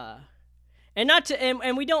 And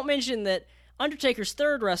we don't mention that Undertaker's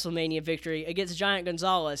third WrestleMania victory against Giant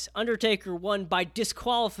Gonzalez, Undertaker won by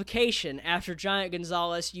disqualification after Giant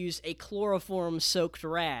Gonzalez used a chloroform-soaked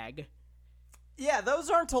rag. Yeah,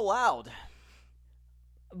 those aren't allowed.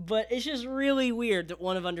 But it's just really weird that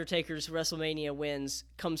one of Undertaker's WrestleMania wins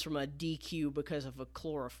comes from a DQ because of a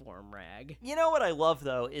chloroform rag. You know what I love,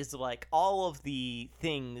 though, is, all of the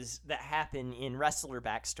things that happen in wrestler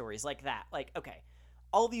backstories like that. Okay,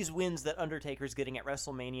 all these wins that Undertaker's getting at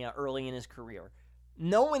WrestleMania early in his career.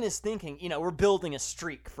 No one is thinking, we're building a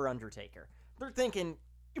streak for Undertaker. They're thinking,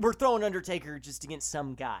 we're throwing Undertaker just against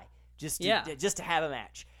some guy, just to have a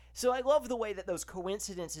match. So I love the way that those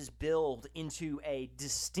coincidences build into a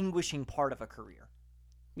distinguishing part of a career.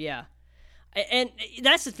 Yeah. And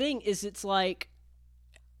that's the thing, is it's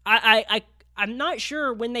I'm not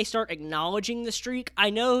sure when they start acknowledging the streak. I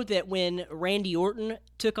know that when Randy Orton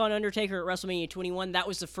took on Undertaker at WrestleMania 21, that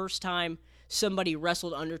was the first time somebody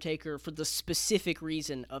wrestled Undertaker for the specific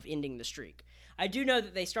reason of ending the streak. I do know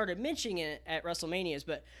that they started mentioning it at WrestleManias,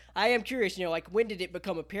 but I am curious, when did it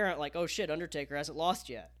become apparent, oh shit, Undertaker hasn't lost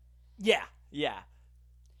yet? Yeah.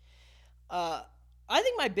 I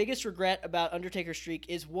think my biggest regret about Undertaker's streak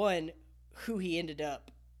is, one, who ended up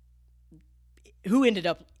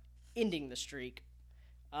ending the streak,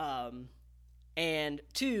 and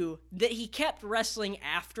two, that he kept wrestling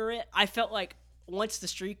after it. I felt like once the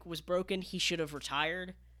streak was broken, he should have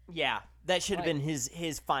retired. Yeah, that should have been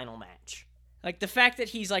his final match. The fact that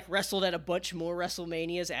he's wrestled at a bunch more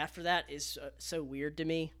WrestleManias after that is so weird to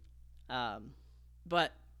me.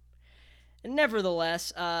 But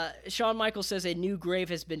nevertheless, Shawn Michaels says a new grave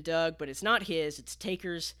has been dug, but it's not his, it's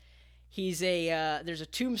Taker's. There's a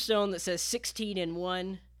tombstone that says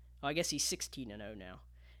 16-1. Oh, I guess he's 16-0 now.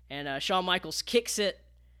 And Shawn Michaels kicks it,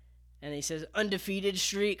 And he says, undefeated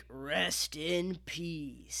streak, rest in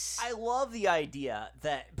peace. I love the idea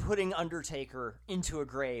that putting Undertaker into a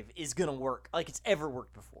grave is gonna work like it's ever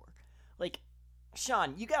worked before. Like,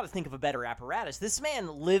 Sean, you gotta think of a better apparatus. This man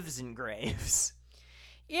lives in graves.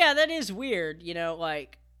 Yeah, that is weird.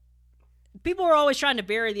 Like, people are always trying to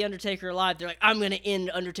bury The Undertaker alive. They're like, I'm going to end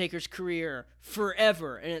Undertaker's career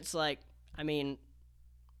forever. And it's like, I mean,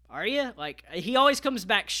 are you? Like, he always comes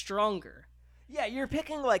back stronger. Yeah, you're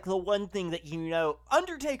picking, like, the one thing that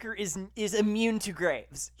Undertaker is immune to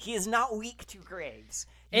graves. He is not weak to graves.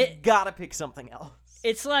 You gotta pick something else.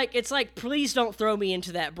 It's like, please don't throw me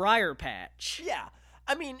into that briar patch. Yeah.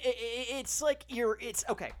 I mean, it's like it's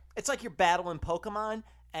like you're battling Pokemon,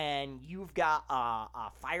 and you've got a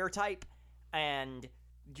fire type, and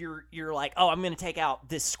you're like, oh, I'm gonna take out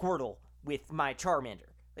this Squirtle with my Charmander.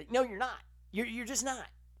 Like, no, you're not. You're just not.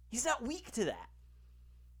 He's not weak to that.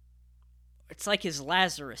 It's like his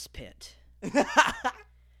Lazarus pit.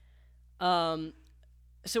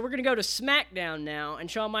 So we're gonna go to SmackDown now,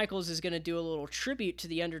 and Shawn Michaels is gonna do a little tribute to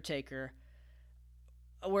The Undertaker,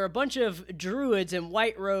 where a bunch of druids in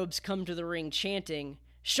white robes come to the ring chanting.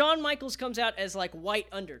 Shawn Michaels comes out as, like, White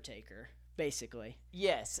Undertaker, basically.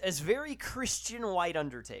 Yes, as very Christian White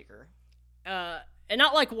Undertaker. And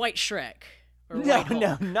not like White Shrek. Or No, White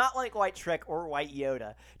Hulk. not like White Shrek or White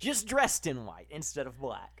Yoda. Just dressed in white instead of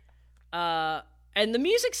black. And the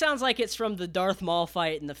music sounds like it's from the Darth Maul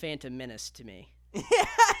fight in The Phantom Menace to me. Yeah,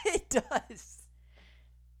 it does.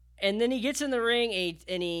 And then he gets in the ring,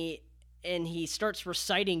 and he starts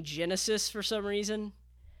reciting Genesis for some reason.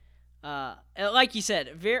 Like you said,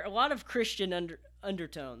 a lot of Christian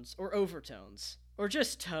undertones or overtones or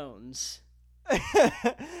just tones.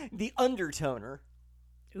 The undertoner.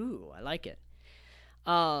 Ooh, I like it.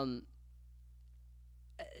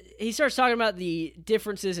 He starts talking about the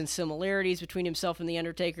differences and similarities between himself and The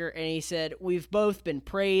Undertaker, and he said, we've both been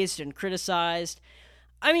praised and criticized.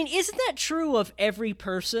 I mean, isn't that true of every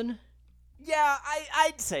person? Yeah,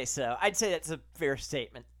 I'd say so. I'd say that's a fair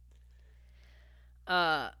statement.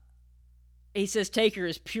 He says Taker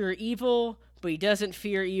is pure evil, but he doesn't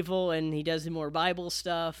fear evil, and he does more Bible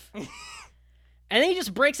stuff. And then he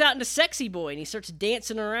just breaks out into Sexy Boy, and he starts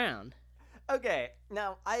dancing around. Okay,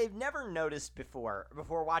 now, I've never noticed before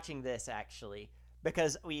watching this, actually,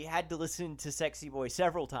 because we had to listen to Sexy Boy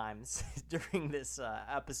several times during this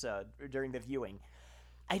episode, or during the viewing.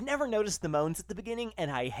 I never noticed the moans at the beginning,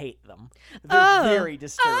 and I hate them. They're very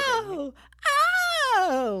disturbing.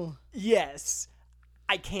 Oh! Yes.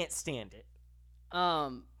 I can't stand it.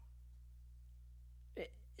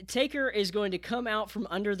 Taker is going to come out from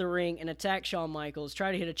under the ring and attack Shawn Michaels,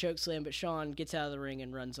 try to hit a chokeslam, but Shawn gets out of the ring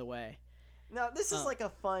and runs away. Now, this is like a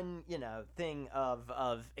fun, thing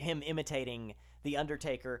of him imitating The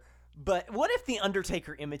Undertaker. But what if The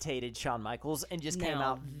Undertaker imitated Shawn Michaels and just came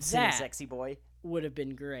out singing Sexy Boy? Would have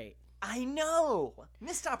been great. I know.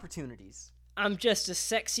 Missed opportunities. I'm just a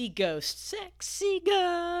sexy ghost. Sexy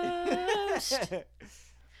ghost.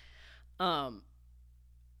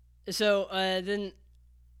 So then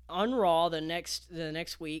on Raw the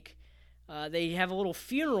next week, they have a little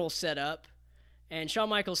funeral set up, and Shawn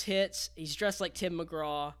Michaels hits. He's dressed like Tim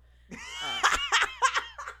McGraw.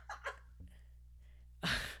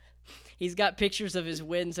 He's got pictures of his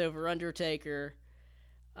wins over Undertaker.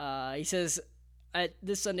 He says,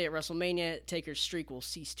 this Sunday at WrestleMania, Taker's streak will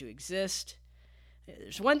cease to exist.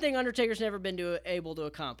 There's one thing Undertaker's never been able to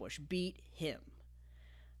accomplish: beat him.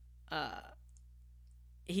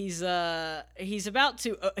 He's about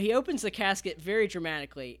to. He opens the casket very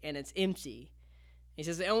dramatically, and it's empty. He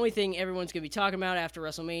says the only thing everyone's gonna be talking about after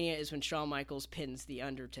WrestleMania is when Shawn Michaels pins the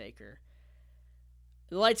Undertaker.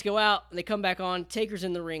 The lights go out, and they come back on. Taker's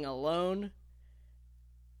in the ring alone,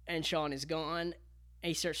 and Shawn is gone.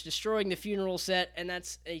 He starts destroying the funeral set, and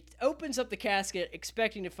he opens up the casket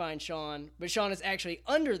expecting to find Shawn, but Shawn is actually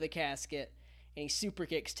under the casket, and he super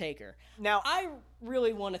kicks Taker. Now, I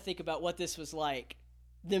really want to think about what this was like,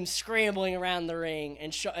 them scrambling around the ring,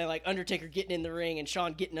 and like Undertaker getting in the ring, and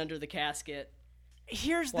Shawn getting under the casket.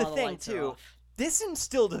 Here's the thing, too. This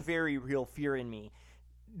instilled a very real fear in me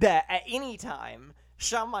that at any time,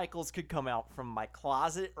 Shawn Michaels could come out from my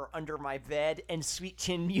closet or under my bed and sweet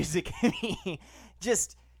chin music me.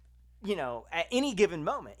 Just, at any given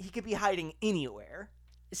moment. He could be hiding anywhere.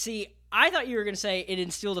 See, I thought you were going to say it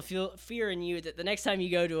instilled a fear in you that the next time you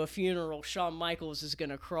go to a funeral, Shawn Michaels is going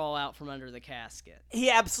to crawl out from under the casket.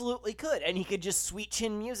 He absolutely could, and he could just sweet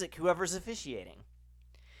chin music whoever's officiating.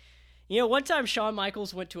 One time Shawn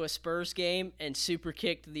Michaels went to a Spurs game and super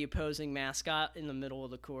kicked the opposing mascot in the middle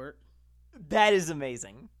of the court. That is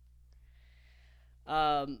amazing.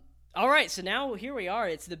 All right, so now here we are.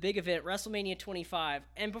 It's the big event, WrestleMania 25.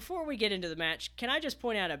 And before we get into the match, can I just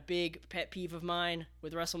point out a big pet peeve of mine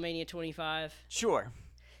with WrestleMania 25? Sure.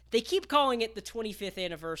 They keep calling it the 25th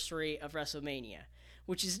anniversary of WrestleMania,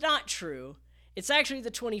 which is not true. It's actually the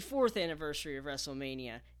 24th anniversary of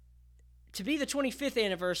WrestleMania. To be the 25th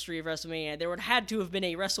anniversary of WrestleMania, there would have had to have been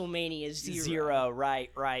a WrestleMania 0.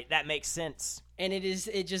 Right. That makes sense. And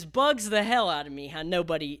it just bugs the hell out of me how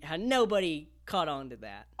nobody caught on to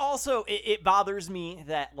that. Also, it bothers me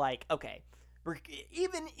that, like, okay,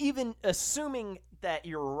 even assuming that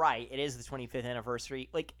you're right, it is the 25th anniversary,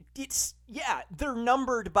 like, they're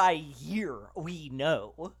numbered by year, we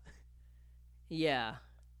know. Yeah.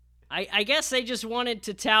 I guess they just wanted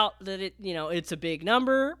to tout that it's a big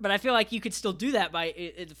number, but I feel like you could still do that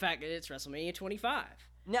by the fact that it's WrestleMania 25.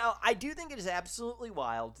 Now, I do think it is absolutely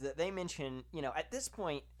wild that they mention, at this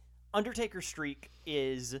point, Undertaker's streak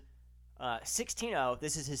is 16-0.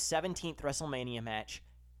 This is his 17th WrestleMania match.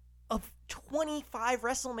 Of 25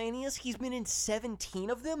 WrestleManias, he's been in 17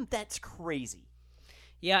 of them? That's crazy.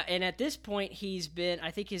 Yeah, and at this point, he's been,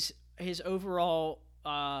 I think his overall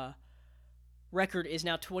record is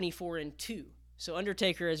now 24-2. So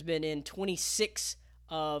Undertaker has been in 26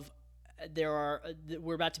 of,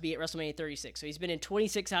 we're about to be at WrestleMania 36. So he's been in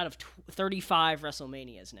 26 out of 35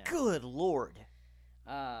 WrestleManias now. Good Lord.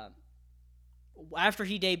 After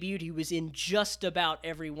he debuted, he was in just about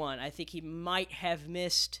every one. I think he might have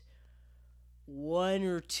missed one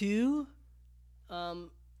or two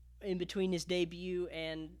in between his debut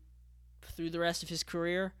and through the rest of his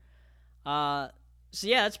career. So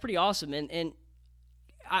yeah, that's pretty awesome. And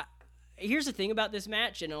here's the thing about this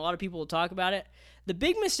match, and a lot of people will talk about it. The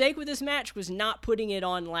big mistake with this match was not putting it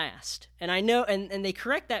on last. And I know, and they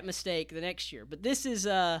correct that mistake the next year. But this is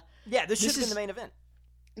this should have been the main event.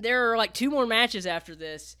 There are like two more matches after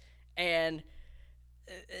this, and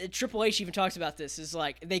Triple H even talks about this. Is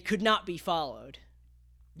like they could not be followed.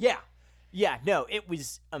 Yeah, no, it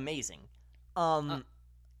was amazing. And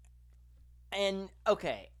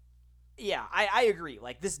okay, yeah, I agree.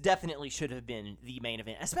 Like this definitely should have been the main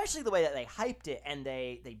event, especially the way that they hyped it and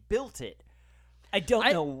they built it. I don't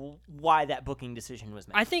know why that booking decision was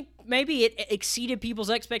made. I think maybe it exceeded people's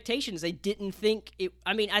expectations. They didn't think it.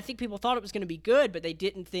 I mean, I think people thought it was going to be good, but they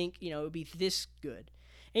didn't think it would be this good.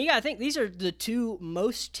 And you got to think these are the two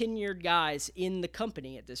most tenured guys in the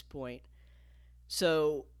company at this point.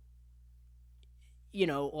 So,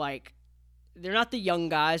 like they're not the young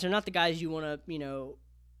guys. They're not the guys you want to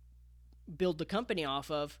build the company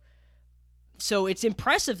off of. So it's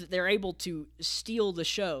impressive that they're able to steal the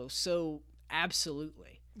show. So.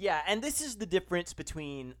 Absolutely. Yeah, and this is the difference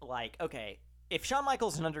between, like, okay, if Shawn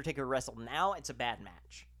Michaels and Undertaker wrestle now, it's a bad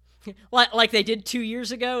match. like they did 2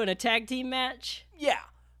 years ago in a tag team match? Yeah.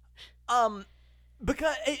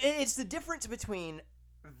 Because it's the difference between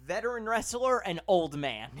veteran wrestler and old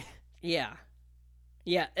man. Yeah.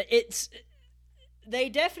 Yeah, they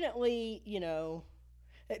definitely,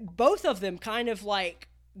 both of them kind of like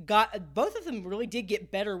both of them really did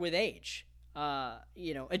get better with age.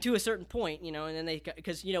 And to a certain point, and then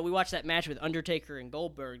because we watched that match with Undertaker and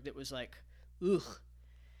Goldberg that was like, ugh.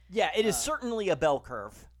 Yeah, it is certainly a bell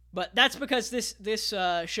curve. But that's because this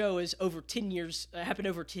show is over 10 years, happened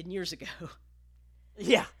over 10 years ago.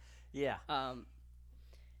 Yeah.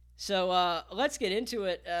 So let's get into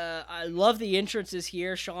it. I love the entrances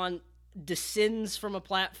here. Shawn descends from a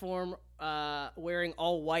platform wearing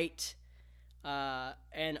all white.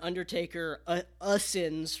 And Undertaker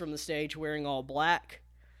ascends from the stage wearing all black.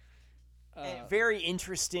 Very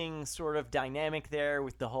interesting sort of dynamic there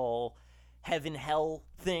with the whole heaven-hell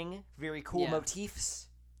thing. Very cool motifs.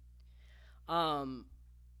 I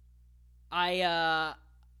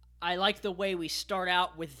like the way we start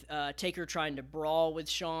out with Taker trying to brawl with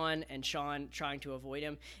Shawn and Shawn trying to avoid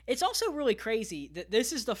him. It's also really crazy that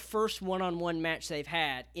this is the first one-on-one match they've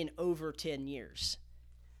had in over 10 years.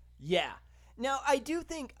 Yeah. Now, I do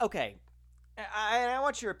think, okay, I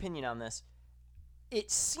want your opinion on this.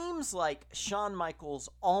 It seems like Shawn Michaels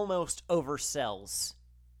almost oversells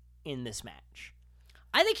in this match.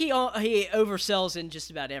 I think he oversells in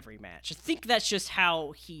just about every match. I think that's just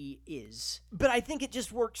how he is. But I think it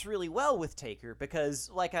just works really well with Taker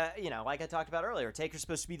because, like I talked about earlier, Taker's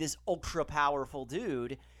supposed to be this ultra-powerful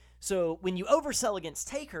dude. So when you oversell against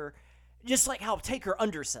Taker, just like how Taker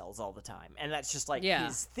undersells all the time, and that's just like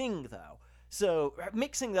his thing, though. So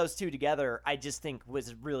mixing those two together, I just think was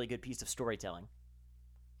a really good piece of storytelling.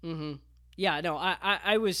 Mm-hmm. Yeah, no,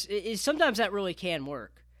 I was. Sometimes that really can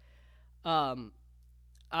work. The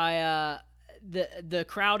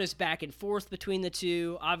crowd is back and forth between the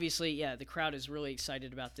two. Obviously, the crowd is really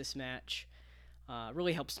excited about this match.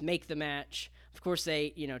 really helps make the match. Of course,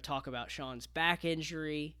 they talk about Shawn's back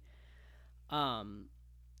injury.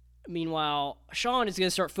 Meanwhile, Shawn is going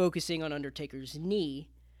to start focusing on Undertaker's knee.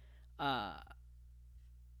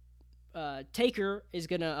 Taker is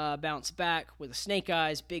going to bounce back with a snake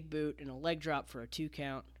eyes, big boot, and a leg drop for a 2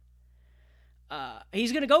 count.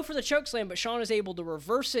 He's going to go for the chokeslam, but Shawn is able to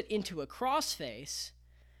reverse it into a crossface.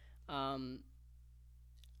 And,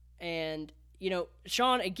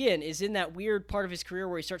 Shawn, again, is in that weird part of his career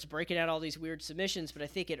where he starts breaking out all these weird submissions, but I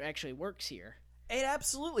think it actually works here. It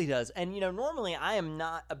absolutely does. And, normally I am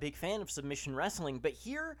not a big fan of submission wrestling, but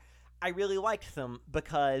here I really liked them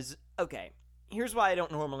because, okay, here's why I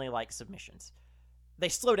don't normally like submissions. They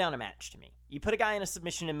slow down a match to me. You put a guy in a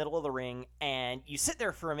submission in the middle of the ring, and you sit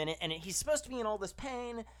there for a minute, and he's supposed to be in all this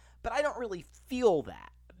pain, but I don't really feel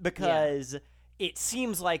that because it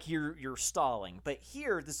seems like you're stalling. But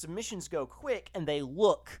here, the submissions go quick, and they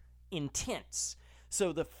look intense.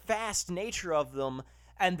 So the fast nature of them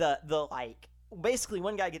and the basically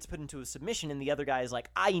one guy gets put into a submission and the other guy is like,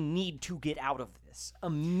 I need to get out of this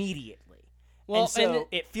immediately. Well, and so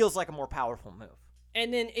it feels like a more powerful move.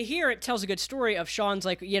 And then here it tells a good story of Shawn's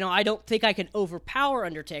like, I don't think I can overpower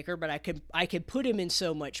Undertaker, but I can put him in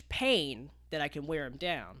so much pain that I can wear him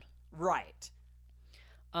down. Right.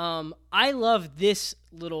 I love this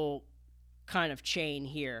little kind of chain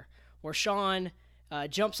here where Shawn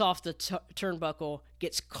jumps off the turnbuckle,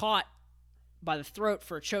 gets caught by the throat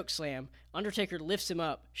for a chokeslam. Undertaker lifts him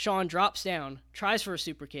up. Shawn drops down, tries for a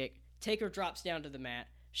super kick. Taker drops down to the mat.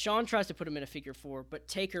 Shawn tries to put him in a figure 4, but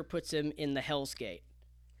Taker puts him in the Hell's Gate.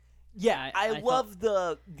 Yeah, I love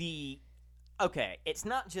the okay, it's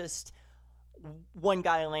not just one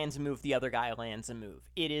guy lands a move, the other guy lands a move.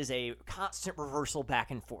 It is a constant reversal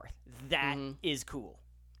back and forth. That is cool.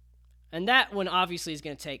 And that one obviously is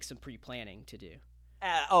going to take some pre-planning to do.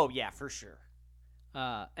 Oh, yeah, for sure.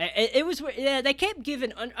 They kept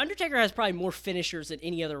giving Undertaker has probably more finishers than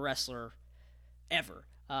any other wrestler ever,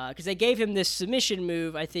 because they gave him this submission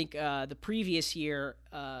move. I think the previous year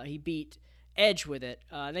he beat Edge with it,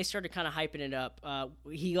 and they started kind of hyping it up.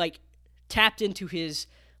 He tapped into his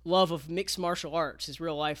love of mixed martial arts, his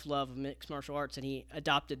real life love of mixed martial arts, and he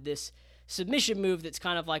adopted this submission move that's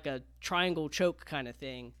kind of like a triangle choke kind of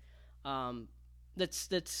thing. That's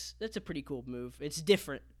a pretty cool move. It's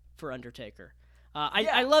different for Undertaker.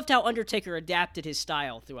 I loved how Undertaker adapted his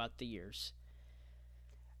style throughout the years.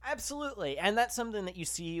 Absolutely, and that's something that you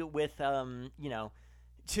see with,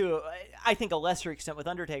 to, I think, a lesser extent with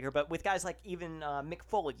Undertaker, but with guys like even Mick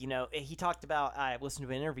Foley, he talked about, I listened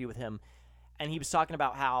to an interview with him, and he was talking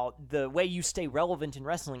about how the way you stay relevant in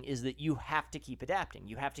wrestling is that you have to keep adapting.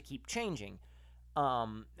 You have to keep changing.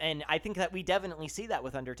 And I think that we definitely see that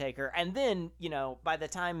with Undertaker. And then, by the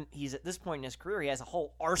time he's at this point in his career, he has a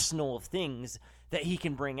whole arsenal of things that he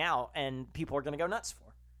can bring out and people are going to go nuts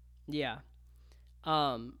for. Yeah.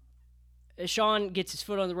 Shawn gets his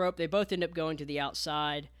foot on the rope. They both end up going to the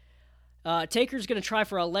outside. Taker's going to try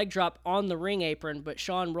for a leg drop on the ring apron, but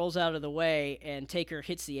Shawn rolls out of the way and Taker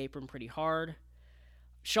hits the apron pretty hard.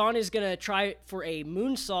 Shawn is going to try for a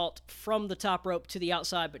moonsault from the top rope to the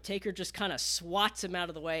outside, but Taker just kind of swats him out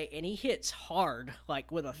of the way, and he hits hard,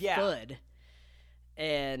 with a thud.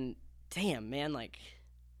 And, damn, man, I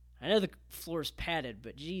know the floor's padded,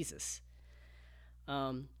 but Jesus.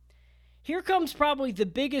 Here comes probably the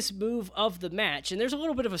biggest move of the match, and there's a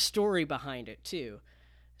little bit of a story behind it, too.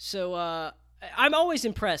 So, I'm always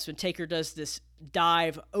impressed when Taker does this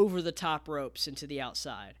dive over the top ropes into the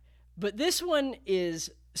outside. But this one is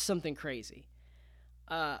something crazy.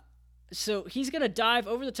 So he's going to dive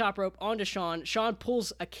over the top rope onto Shawn. Shawn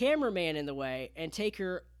pulls a cameraman in the way, and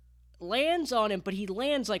Taker lands on him, but he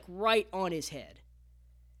lands, right on his head.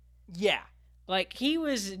 Yeah. He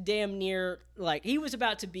was damn near, he was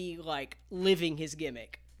about to be, living his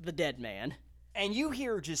gimmick, the dead man. And you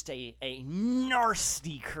hear just a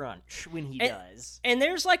nasty crunch when he does. And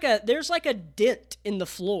there's a dent in the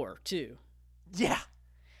floor, too. Yeah.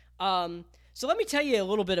 So let me tell you a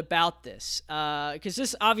little bit about this, because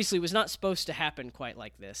this obviously was not supposed to happen quite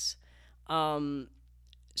like this.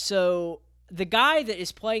 So the guy that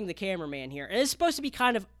is playing the cameraman here, and it's supposed to be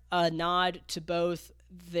kind of a nod to both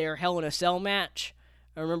their Hell in a Cell match.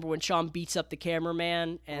 I remember when Shawn beats up the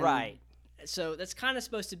cameraman. Right. So that's kind of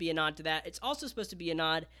supposed to be a nod to that. It's also supposed to be a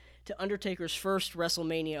nod to Undertaker's first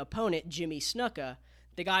WrestleMania opponent, Jimmy Snuka.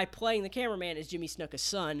 The guy playing the cameraman is Jimmy Snuka's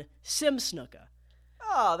son, Sim Snuka.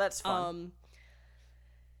 Oh, that's fun.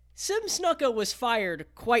 Sim Snuka was fired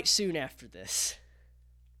quite soon after this.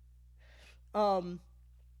 And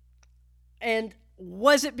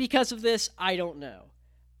was it because of this? I don't know.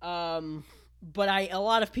 but a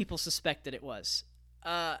lot of people suspect that it was.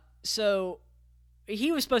 So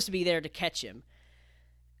he was supposed to be there to catch him.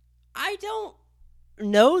 I don't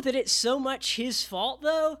know that it's so much his fault,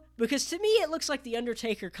 though, because to me it looks like The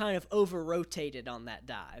Undertaker kind of over-rotated on that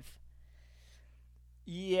dive.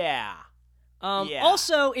 Yeah.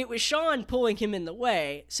 Also, it was Shawn pulling him in the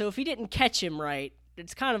way, so if he didn't catch him right,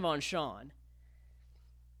 it's kind of on Shawn.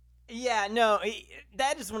 Yeah, no,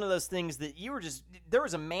 that is one of those things that there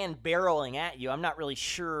was a man barreling at you. I'm not really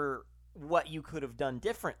sure what you could have done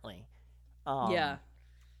differently. Yeah.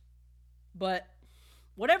 But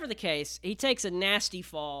whatever the case, he takes a nasty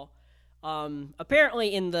fall.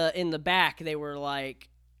 Apparently in the back they're like,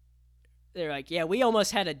 yeah, we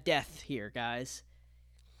almost had a death here, guys.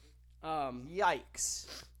 Yikes.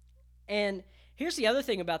 And here's the other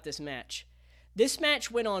thing about this match. This match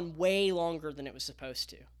went on way longer than it was supposed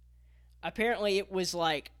to. Apparently it was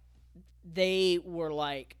like, they were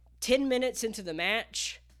like 10 minutes into the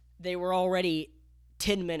match, they were already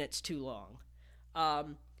 10 minutes too long.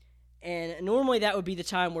 And normally that would be the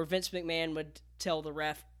time where Vince McMahon would tell the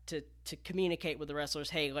ref to communicate with the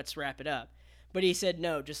wrestlers, hey, let's wrap it up. But he said,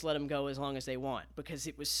 no, just let them go as long as they want, because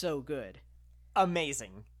it was so good.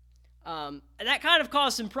 Amazing. And that kind of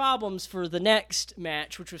caused some problems for the next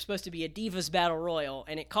match, which was supposed to be a Divas Battle Royal,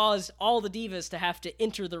 and it caused all the Divas to have to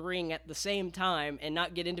enter the ring at the same time and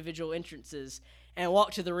not get individual entrances and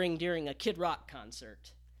walk to the ring during a Kid Rock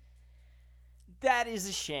concert. That is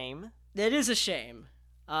a shame. That is a shame.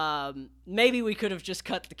 Maybe we could have just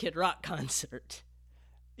cut the Kid Rock concert.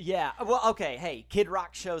 Yeah, well, okay, hey, Kid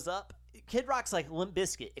Rock shows up. Kid Rock's like Limp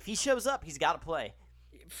Bizkit. If he shows up, he's got to play.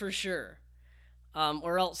 For sure.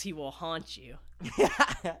 Or else he will haunt you.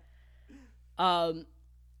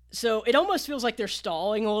 So it almost feels like they're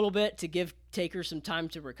stalling a little bit to give Taker some time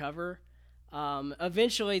to recover.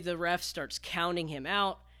 Eventually, the ref starts counting him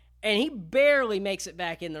out, and he barely makes it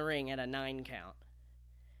back in the ring at a 9 count.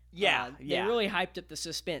 They really hyped up the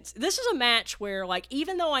suspense. This is a match where, like,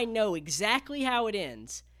 even though I know exactly how it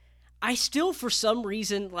ends, I still, for some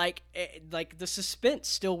reason, like the suspense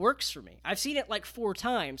still works for me. I've seen it like 4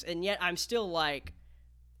 times, and yet I'm still like,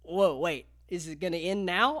 whoa, wait, is it going to end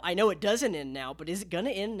now? I know it doesn't end now, but is it going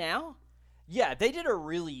to end now? Yeah, they did a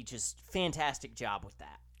really just fantastic job with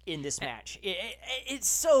that in this match. It's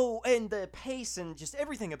so, and the pace and just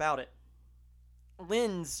everything about it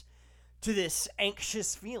lends to this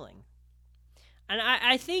anxious feeling. And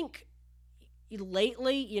I think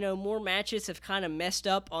lately, more matches have kind of messed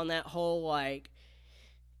up on that whole, like,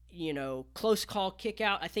 close call kick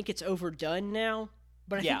out. I think it's overdone now.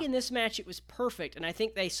 But I think in this match it was perfect, and I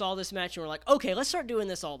think they saw this match and were like, okay, let's start doing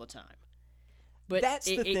this all the time. But that's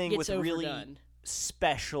the thing with overdone. Really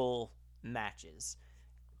special matches.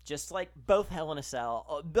 Just like both Hell in a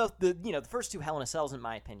Cell, both the first 2 Hell in a Cells, in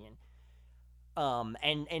my opinion.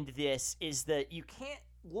 And this is that you can't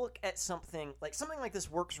look at something like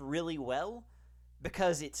this works really well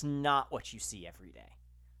because it's not what you see every day.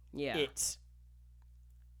 Yeah.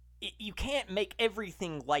 You can't make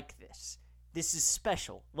everything like this. This is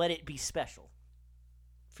special. Let it be special.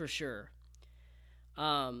 For sure.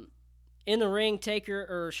 In the ring,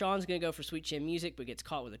 Shawn's going to go for Sweet Chin Music, but gets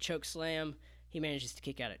caught with a choke slam. He manages to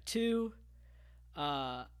kick out at 2.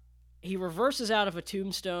 He reverses out of a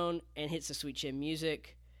tombstone and hits the Sweet Chin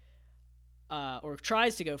Music, or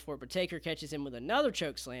tries to go for it, but Taker catches him with another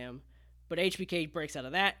choke slam, but HBK breaks out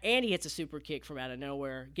of that, and he hits a super kick from out of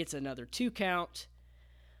nowhere, gets another 2 count.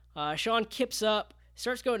 Shawn kips up,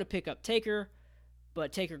 starts going to pick up Taker,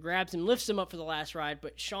 but Taker grabs him, lifts him up for the last ride,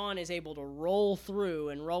 but Shawn is able to roll through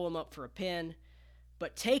and roll him up for a pin.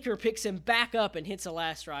 But Taker picks him back up and hits a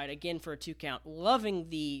last ride, again for a 2 count. Loving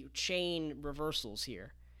the chain reversals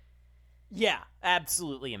here. Yeah,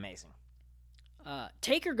 absolutely amazing.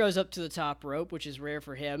 Taker goes up to the top rope, which is rare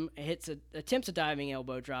for him. Attempts a diving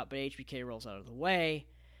elbow drop, but HBK rolls out of the way.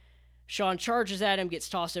 Shawn charges at him, gets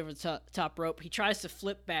tossed over the top rope. He tries to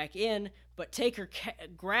flip back in, but Taker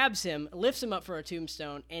grabs him, lifts him up for a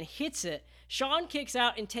tombstone, and hits it. Shawn kicks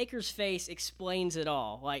out, and Taker's face explains it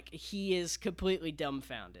all. Like, he is completely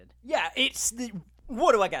dumbfounded. Yeah,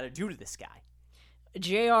 what do I got to do to this guy?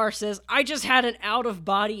 JR says, I just had an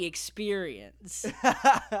out-of-body experience.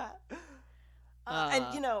 And,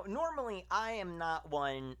 normally I am not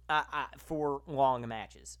one for long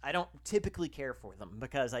matches. I don't typically care for them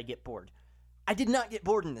because I get bored. I did not get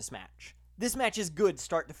bored in this match. This match is good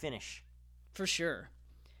start to finish. For sure.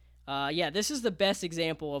 This is the best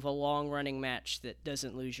example of a long-running match that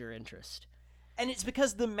doesn't lose your interest. And it's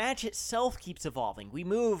because the match itself keeps evolving. We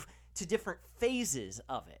move to different phases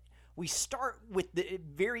of it. We start with the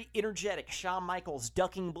very energetic Shawn Michaels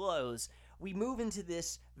ducking blows. we move into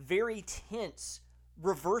this very tense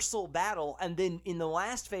reversal battle, and then in the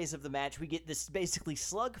last phase of the match, we get this basically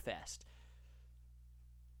slugfest.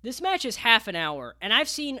 This match is half an hour, and I've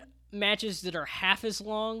seen matches that are half as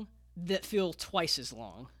long that feel twice as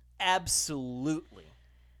long. Absolutely.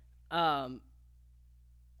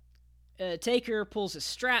 Taker pulls his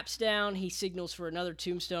straps down, he signals for another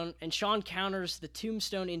tombstone, and Shawn counters the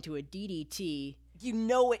tombstone into a DDT. You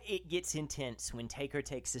know it gets intense when Taker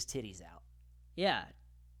takes his titties out. Yeah.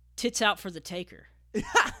 Tits out for the Taker.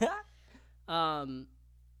 Shawn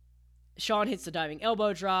hits the diving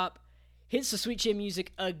elbow drop, hits the Sweet Chin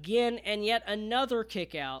music again, and yet another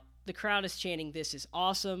kick out. The crowd is chanting, "This is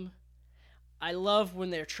awesome." I love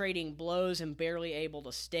when they're trading blows and barely able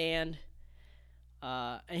to stand.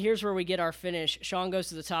 And here's where we get our finish. Shawn goes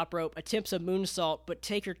to the top rope, attempts a moonsault, but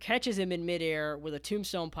Taker catches him in midair with a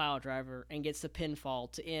tombstone piledriver and gets the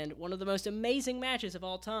pinfall to end one of the most amazing matches of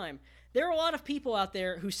all time. There are a lot of people out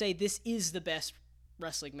there who say this is the best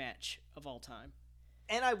wrestling match of all time.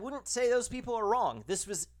 And I wouldn't say those people are wrong. This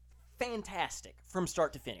was fantastic from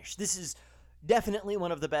start to finish. This is definitely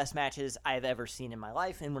one of the best matches I've ever seen in my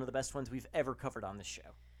life, and one of the best ones we've ever covered on this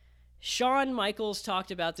show. Shawn Michaels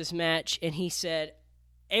talked about this match, and he said,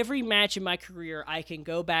 every match in my career, I can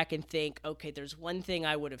go back and think, okay, there's one thing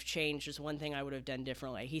I would have changed, there's one thing I would have done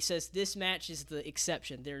differently. He says this match is the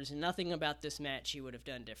exception. There's nothing about this match he would have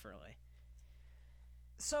done differently.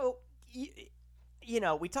 So, you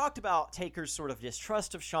know, we talked about Taker's sort of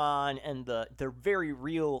distrust of Shawn and the very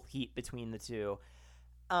real heat between the two.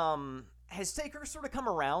 Has Taker sort of come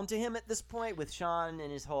around to him at this point with Shawn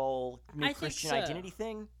and his whole new Christian identity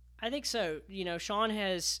thing? I think so. You know, Shawn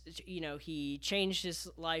has, he changed his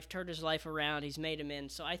life, turned his life around. He's made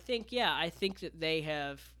amends. So I think that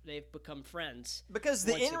they've become friends. Because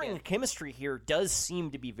the in-ring chemistry here does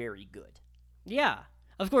seem to be very good. Yeah.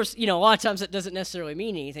 Of course, a lot of times that doesn't necessarily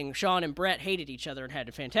mean anything. Shawn and Brett hated each other and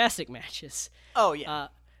had fantastic matches. Oh, yeah.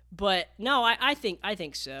 But no, I think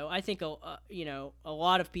so. I think, a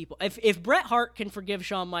lot of people, if Bret Hart can forgive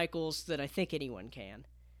Shawn Michaels, then I think anyone can.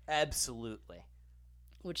 Absolutely.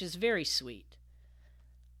 Which is very sweet.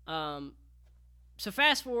 So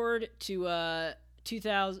fast forward to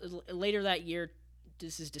 2000 later that year.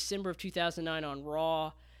 This is December of 2009 on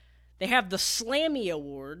Raw. They have the Slammy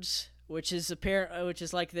Awards, which is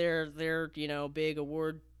like their big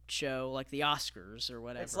award show, like the Oscars or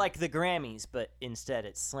whatever. It's like the Grammys, but instead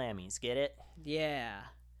it's Slammies. Get it? Yeah.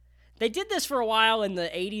 They did this for a while in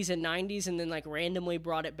the 80s and 90s, and then randomly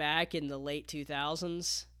brought it back in the late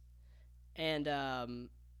 2000s. And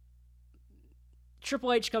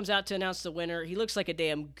Triple H comes out to announce the winner. He looks like a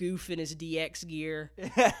damn goof in his DX gear.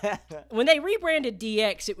 When they rebranded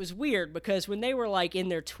DX, it was weird because when they were in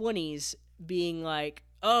their 20s being like,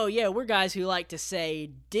 oh yeah, we're guys who like to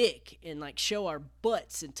say dick and show our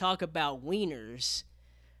butts and talk about wieners,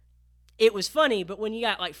 it was funny, but when you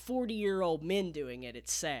got 40-year-old men doing it,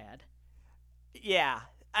 it's sad. Yeah,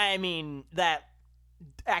 I mean, that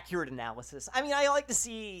accurate analysis. I mean, I like to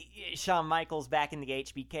see Shawn Michaels back in the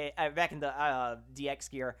back in the DX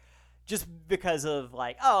gear, just because of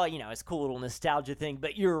it's a cool little nostalgia thing.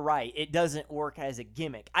 But you're right, it doesn't work as a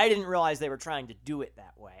gimmick. I didn't realize they were trying to do it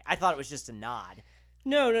that way. I thought it was just a nod.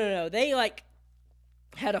 No. They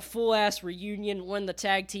had a full ass reunion, won the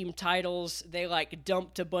tag team titles. They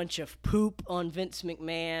dumped a bunch of poop on Vince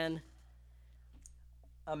McMahon.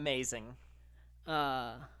 Amazing.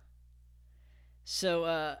 And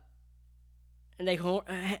they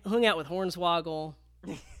hung out with Hornswoggle.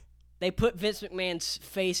 They put Vince McMahon's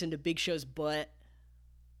face into Big Show's butt.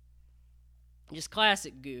 Just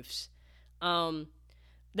classic goofs.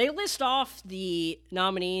 They list off the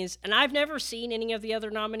nominees, and I've never seen any of the other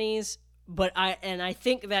nominees, but I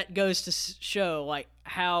think that goes to show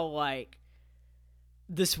how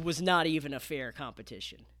this was not even a fair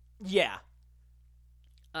competition. Yeah.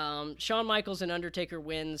 Shawn Michaels and Undertaker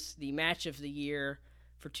wins the match of the year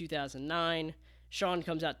for 2009. Shawn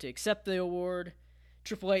comes out to accept the award.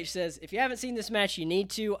 Triple H says, if you haven't seen this match, you need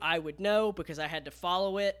to. I would know because I had to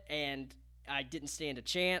follow it, and I didn't stand a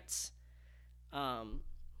chance. Shawn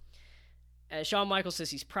Michaels says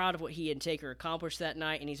he's proud of what he and Taker accomplished that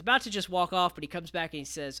night, and he's about to just walk off, but he comes back and he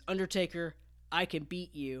says, Undertaker, I can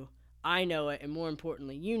beat you. I know it, and more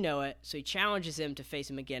importantly, you know it. So he challenges him to face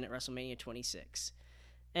him again at WrestleMania 26.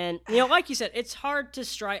 And, like you said, it's hard to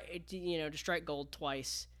strike gold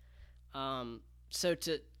twice. There's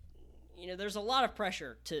a lot of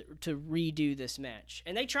pressure to redo this match.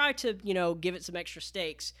 And they try to, give it some extra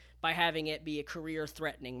stakes by having it be a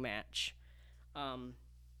career-threatening match. And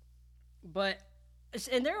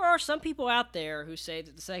there are some people out there who say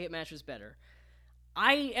that the second match was better.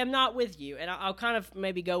 I am not with you, and I'll kind of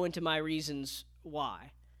maybe go into my reasons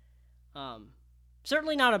why.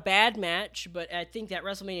 Certainly not a bad match, but I think that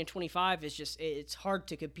WrestleMania 25 is just, it's hard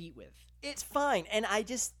to compete with. It's fine, and I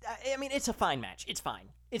mean, it's a fine match. It's fine.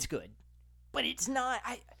 It's good. But it's not,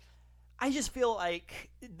 I just feel like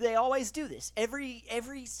they always do this.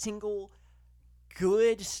 Every single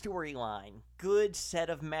good storyline, good set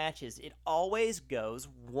of matches, it always goes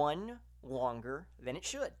one longer than it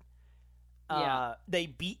should. Yeah. They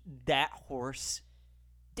beat that horse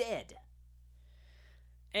dead.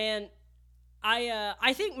 And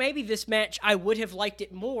I think maybe this match, I would have liked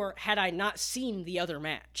it more had I not seen the other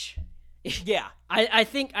match. Yeah. I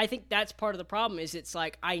think that's part of the problem, is it's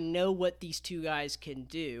like, I know what these two guys can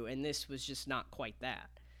do, and this was just not quite that.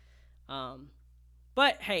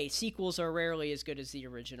 But hey, sequels are rarely as good as the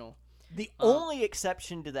original. The only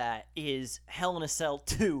exception to that is Hell in a Cell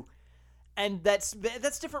 2, and that's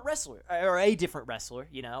different wrestler, or a different wrestler,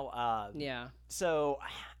 you know. Yeah. So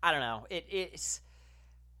I don't know. It's.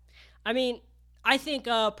 I mean, I think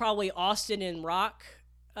probably Austin and Rock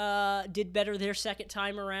did better their second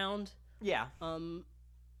time around. Yeah.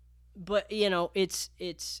 But you know, it's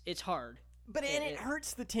hard. But it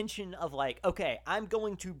hurts the tension of like, okay, I'm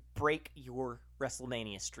going to break your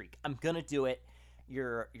WrestleMania streak. I'm gonna do it.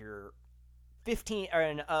 You're 15 or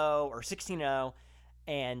an 0 or 16-0,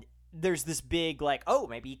 and there's this big like, oh,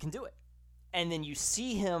 maybe he can do it, and then you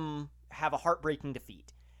see him have a heartbreaking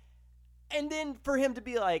defeat, and then for him to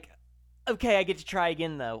be like, okay, I get to try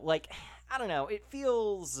again though. Like, I don't know. It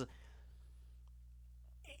feels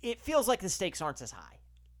like the stakes aren't as high,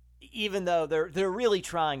 even though they're really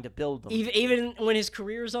trying to build them. Even when his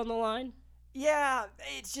career's on the line? Yeah,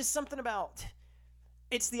 it's just something about...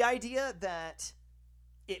 It's the idea that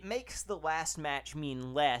it makes the last match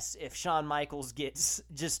mean less if Shawn Michaels gets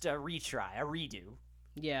just a retry, a redo.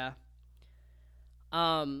 Yeah.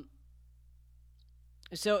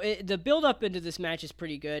 So the build-up into this match is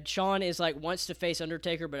pretty good. Shawn is like, wants to face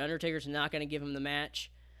Undertaker, but Undertaker's not going to give him the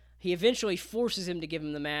match. He eventually forces him to give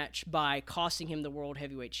him the match by costing him the World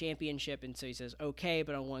Heavyweight Championship, and so he says, okay,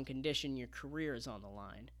 but on one condition, your career is on the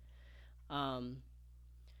line.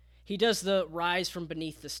 He does the rise from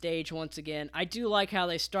beneath the stage once again. I do like how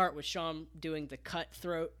they start with Shawn doing the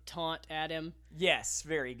cutthroat taunt at him. Yes,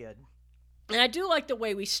 very good. And I do like the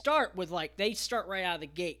way we start with, like, they start right out of the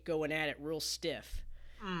gate going at it real stiff.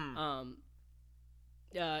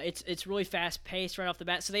 It's really fast-paced right off the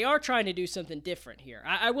bat. So they are trying to do something different here.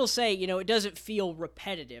 I will say, you know, it doesn't feel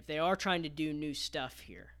repetitive. They are trying to do new stuff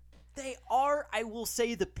here. They are. I will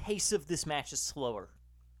say the pace of this match is slower.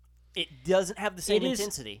 It doesn't have the same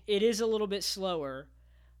intensity. It is a little bit slower.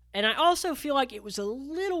 And I also feel like it was a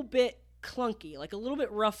little bit clunky, like a little bit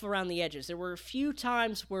rough around the edges. There were a few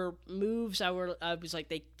times where moves I was like,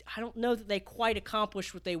 I don't know that they quite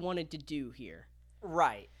accomplished what they wanted to do here.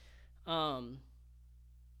 Right.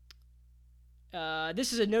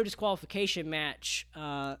 This is a no disqualification match.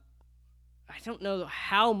 I don't know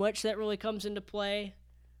how much that really comes into play,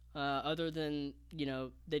 other than, you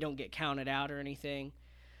know, they don't get counted out or anything.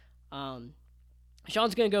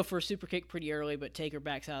 Shawn's going to go for a super kick pretty early, but Taker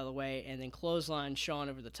backs out of the way and then clothesline Shawn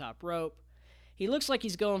over the top rope. He looks like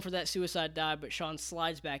he's going for that suicide dive, but Shawn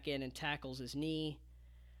slides back in and tackles his knee.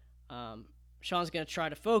 Shawn's going to try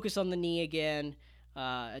to focus on the knee again,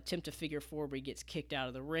 attempt a figure four, but he gets kicked out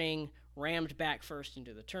of the ring, rammed back first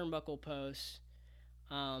into the turnbuckle post.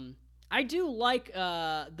 I do like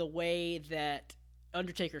the way that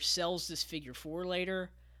Undertaker sells this figure four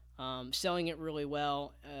later, selling it really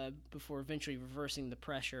well before eventually reversing the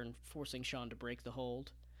pressure and forcing Shawn to break the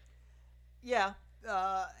hold. Yeah,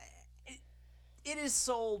 it is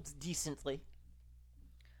sold decently.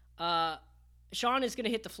 Shawn is going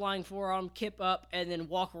to hit the flying forearm, kip up, and then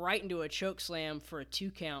walk right into a choke slam for a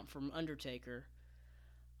 2 count from Undertaker.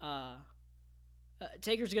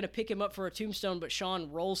 Taker's going to pick him up for a tombstone, but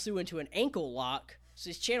Shawn rolls through into an ankle lock. So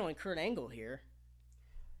he's channeling Kurt Angle here.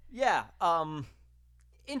 Yeah,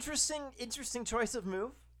 interesting choice of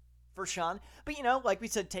move for Shawn. But, you know, like we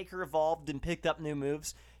said, Taker evolved and picked up new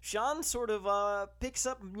moves. Shawn sort of picks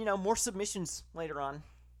up, you know, more submissions later on.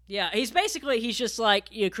 Yeah, he's just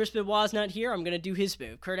like, you know, Chris Benoit's not here, I'm going to do his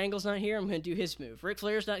move. Kurt Angle's not here, I'm going to do his move. Ric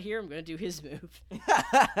Flair's not here, I'm going to do his move.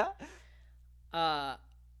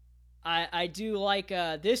 I do like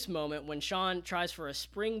this moment when Shawn tries for a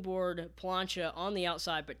springboard plancha on the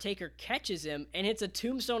outside, but Taker catches him and hits a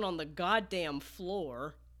tombstone on the goddamn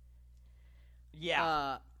floor.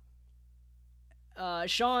 Yeah.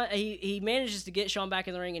 Shawn, he manages to get Shawn back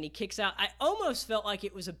in the ring and he kicks out. I almost felt like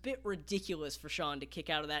it was a bit ridiculous for Shawn to kick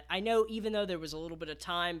out of that. I know, even though there was a little bit of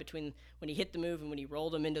time between when he hit the move and when he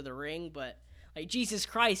rolled him into the ring, but Like, Jesus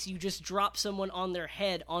Christ, you just drop someone on their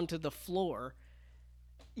head onto the floor.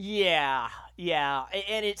 Yeah,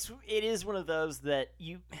 and it is one of those that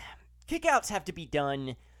kickouts have to be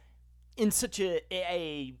done in such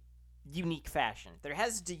a unique fashion. There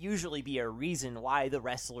has to usually be a reason why the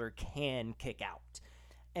wrestler can kick out.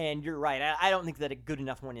 And you're right, I don't think that a good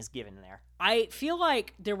enough one is given there. I feel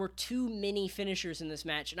like there were too many finishers in this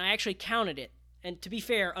match, and I actually counted it. And to be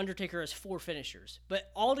fair, Undertaker has 4 finishers.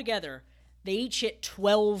 But altogether, they each hit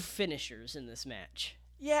 12 finishers in this match.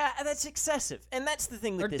 Yeah, that's excessive. And that's the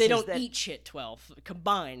thing with this. They don't each hit 12.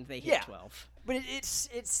 Combined, they hit 12. But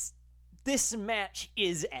it's this match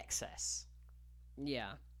is excess.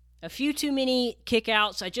 Yeah. A few too many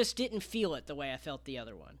kickouts. I just didn't feel it the way I felt the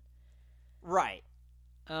other one. Right.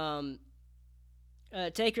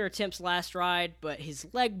 Taker attempts last ride, but his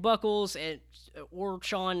leg buckles, or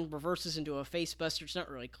Shawn reverses into a face buster. It's not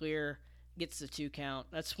really clear. Gets the 2 count.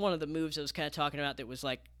 That's one of the moves I was kind of talking about that was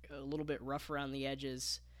like a little bit rough around the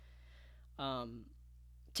edges.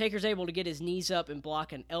 Taker's able to get his knees up and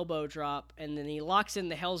block an elbow drop, and then he locks in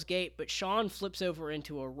the Hell's Gate, but Shawn flips over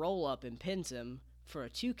into a roll-up and pins him for a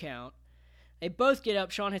 2 count. They both get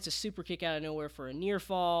up. Shawn hits a super kick out of nowhere for a near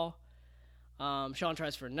fall. Shawn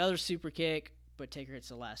tries for another super kick, but Taker hits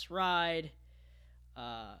the last ride.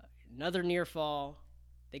 Another near fall.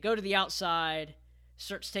 They go to the outside.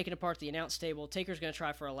 Starts taking apart the announce table. Taker's going to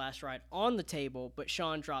try for a last ride on the table, but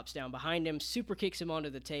Shawn drops down behind him, super kicks him onto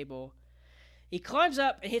the table. He climbs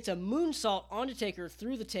up and hits a moonsault onto Taker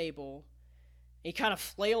through the table. He kind of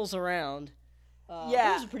flails around. It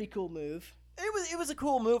was a pretty cool move. It was a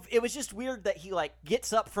cool move. It was just weird that he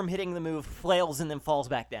gets up from hitting the move, flails, and then falls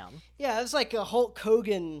back down. Yeah, it was like a Hulk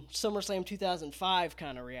Hogan SummerSlam 2005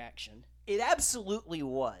 kind of reaction. It absolutely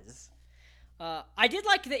was. I did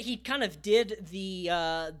like that he kind of did the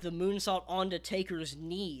moonsault onto Taker's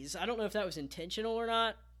knees. I don't know if that was intentional or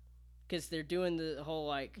not, because they're doing the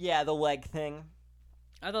whole the leg thing.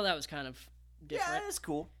 I thought that was kind of different. Yeah, it's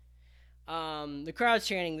cool. The crowd's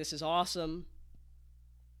chanting, "This is awesome."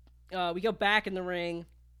 We go back in the ring.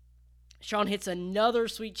 Shawn hits another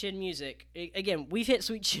Sweet Chin Music. Again, we've hit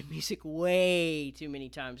Sweet Chin Music way too many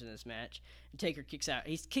times in this match. And Taker kicks out.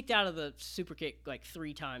 He's kicked out of the super kick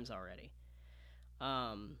 3 times already.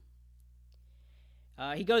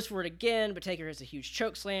 He goes for it again, but Taker has a huge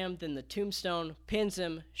choke slam. Then the tombstone pins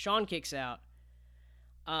him. Shawn kicks out.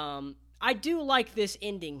 I do like this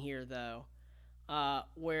ending here, though,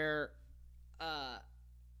 where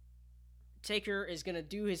Taker is going to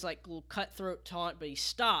do his little cutthroat taunt, but he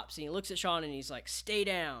stops and he looks at Shawn and he's like, "Stay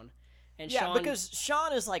down." And Shawn, because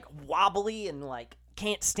Shawn is wobbly and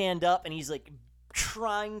can't stand up, and he's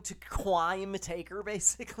trying to climb Taker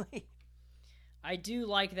basically. I do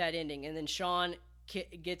like that ending. And then Shawn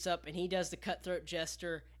gets up and he does the cutthroat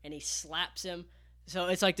gesture and he slaps him. So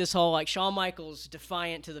it's this whole Shawn Michaels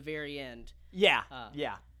defiant to the very end. Yeah.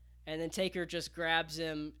 And then Taker just grabs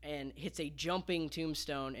him and hits a jumping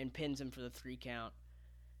tombstone and pins him for the 3 count.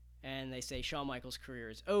 And they say Shawn Michaels' career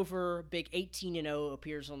is over. Big 18-0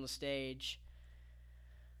 appears on the stage.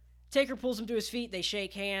 Taker pulls him to his feet. They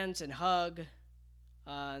shake hands and hug.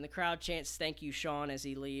 And the crowd chants, "Thank you, Shawn," as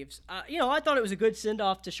he leaves. I thought it was a good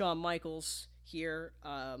send-off to Shawn Michaels here.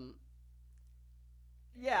 So,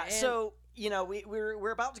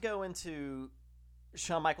 we're about to go into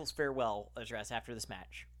Shawn Michaels' farewell address after this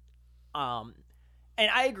match. And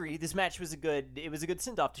I agree, this match was a good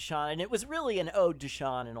send-off to Shawn, and it was really an ode to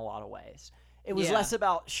Shawn in a lot of ways. It was less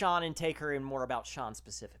about Shawn and Taker and more about Shawn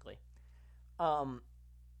specifically.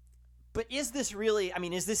 But is this really,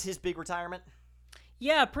 is this his big retirement?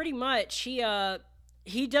 Yeah, pretty much. He's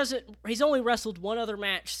only wrestled one other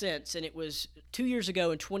match since, and it was 2 years ago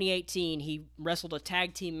in 2018. He wrestled a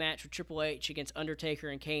tag team match with Triple H against Undertaker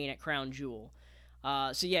and Kane at Crown Jewel.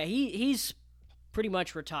 He's pretty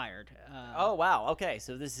much retired. Oh wow! Okay,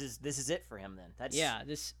 so this is it for him then.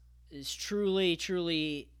 This is truly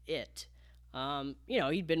it.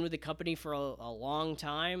 He'd been with the company for a long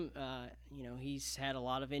time. He's had a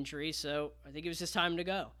lot of injuries, so I think it was his time to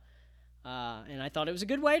go. And I thought it was a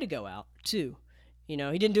good way to go out too. He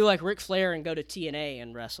didn't do like Ric Flair and go to TNA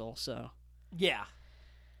and wrestle. So yeah.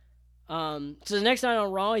 So the next night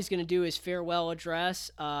on Raw, he's going to do his farewell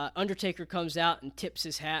address. Undertaker comes out and tips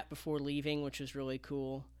his hat before leaving, which was really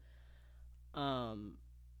cool.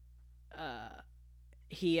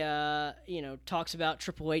 He talks about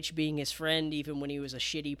Triple H being his friend even when he was a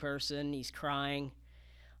shitty person. He's crying.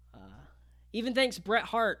 Even thanks Bret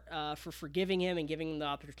Hart for forgiving him and giving him the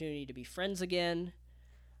opportunity to be friends again.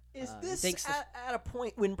 Is this at a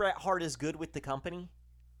point when Bret Hart is good with the company?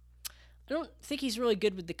 I don't think he's really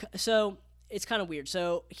good with so it's kind of weird.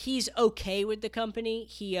 So he's okay with the company.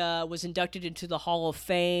 He was inducted into the Hall of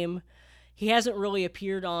Fame. He hasn't really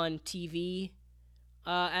appeared on TV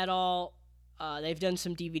at all. They've done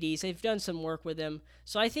some DVDs. They've done some work with him.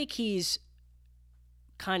 So I think he's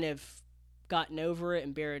kind of gotten over it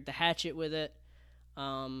and buried the hatchet with it.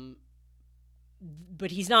 But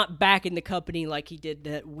he's not back in the company like he did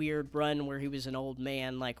that weird run where he was an old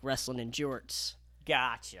man, like wrestling in jorts.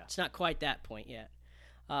 Gotcha. It's not quite that point yet.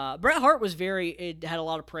 Bret Hart was it had a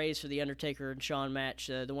lot of praise for the Undertaker and Shawn match,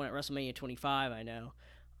 the one at WrestleMania 25, I know.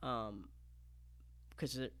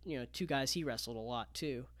 Because, two guys he wrestled a lot,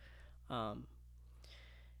 too. And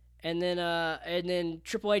then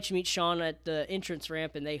Triple H meets Shawn at the entrance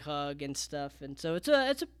ramp, and they hug and stuff. And so it's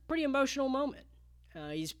a pretty emotional moment.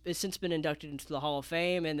 He's since been inducted into the Hall of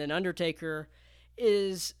Fame, and then Undertaker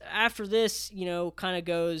is, after this, kind of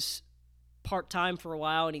goes part-time for a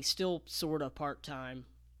while, and he's still sort of part-time.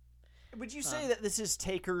 Would you say that this is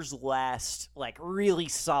Taker's last, really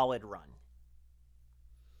solid run?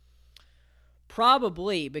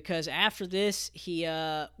 Probably, because after this, he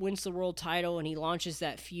wins the world title, and he launches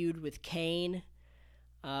that feud with Kane,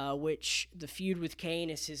 which the feud with Kane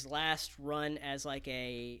is his last run as, on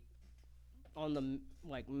the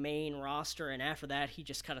main roster, and after that he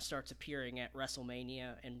just kind of starts appearing at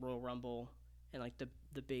WrestleMania and Royal Rumble and the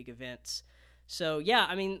big events. So yeah,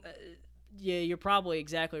 I mean, you're probably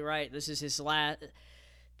exactly right. This is his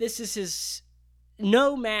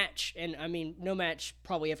no match, and I mean no match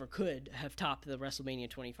probably ever could have topped the WrestleMania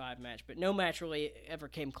 25 match, but no match really ever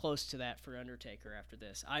came close to that for Undertaker after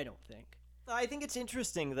this, I don't think. I think it's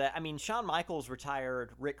interesting that, Shawn Michaels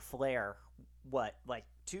retired Ric Flair,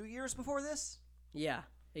 2 years before this? Yeah,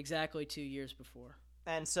 exactly 2 years before.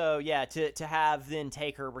 And so, yeah, to have then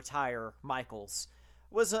Taker retire Michaels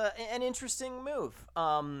was an interesting move.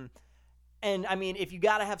 And, if you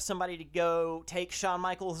got to have somebody to go take Shawn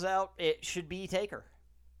Michaels out, it should be Taker.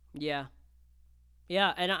 Yeah.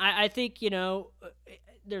 Yeah, and I think,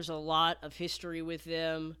 there's a lot of history with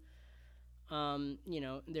them.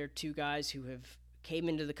 They're two guys who have came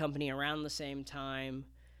into the company around the same time.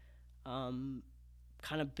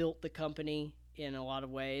 Kind of built the company in a lot of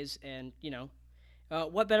ways, and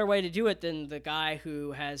what better way to do it than the guy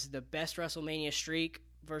who has the best WrestleMania streak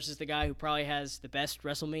versus the guy who probably has the best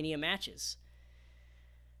WrestleMania matches.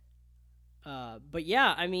 But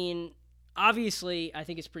yeah, obviously I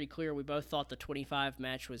think it's pretty clear we both thought the 25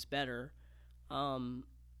 match was better. What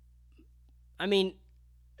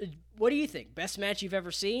do you think? Best match you've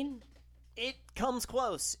ever seen? It comes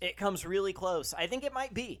close. It comes really close. I think it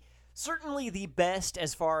might be. Certainly the best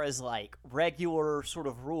as far as, regular sort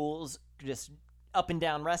of rules, just up and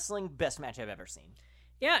down wrestling, best match I've ever seen.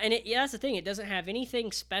 Yeah, and that's the thing. It doesn't have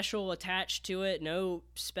anything special attached to it, no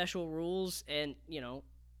special rules, and,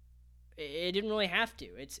 it didn't really have to.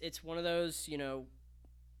 It's one of those,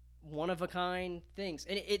 one-of-a-kind things.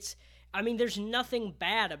 And there's nothing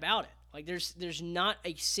bad about it. There's not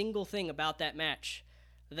a single thing about that match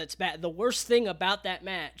that's bad. The worst thing about that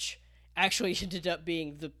match actually ended up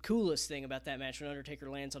being the coolest thing about that match when Undertaker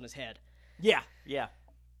lands on his head. Yeah.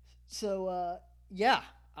 So,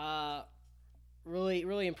 really,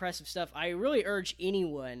 really impressive stuff. I really urge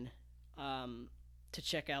anyone to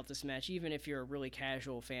check out this match, even if you're a really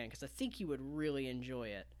casual fan, because I think you would really enjoy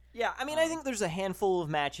it. Yeah, I think there's a handful of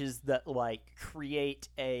matches that, create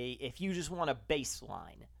if you just want a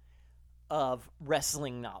baseline of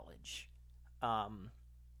wrestling knowledge,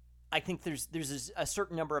 I think there's a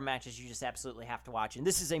certain number of matches you just absolutely have to watch, and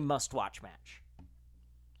this is a must-watch match.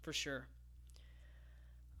 For sure.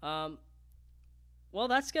 Well,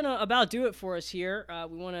 that's going to about do it for us here.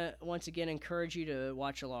 We want to, once again, encourage you to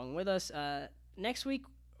watch along with us. Next week,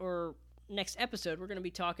 or next episode, we're going to be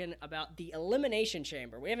talking about the Elimination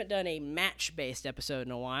Chamber. We haven't done a match-based episode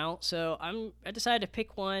in a while, so I decided to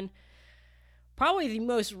pick one, probably the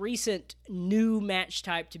most recent new match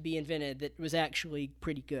type to be invented that was actually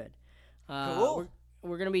pretty good. Cool.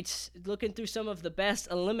 We're going to be looking through some of the best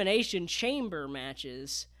Elimination Chamber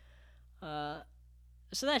matches, so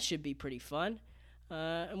that should be pretty fun.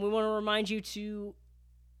 And we want to remind you to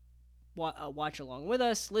watch along with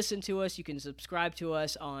us, listen to us. You can subscribe to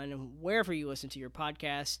us on wherever you listen to your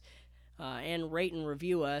podcast, and rate and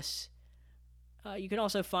review us. You can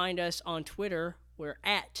also find us on Twitter. We're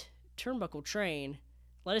at Turnbuckle Train.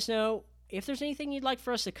 Let us know if there's anything you'd like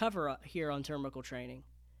for us to cover here on Turnbuckle Training.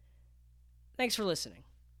 Thanks for listening.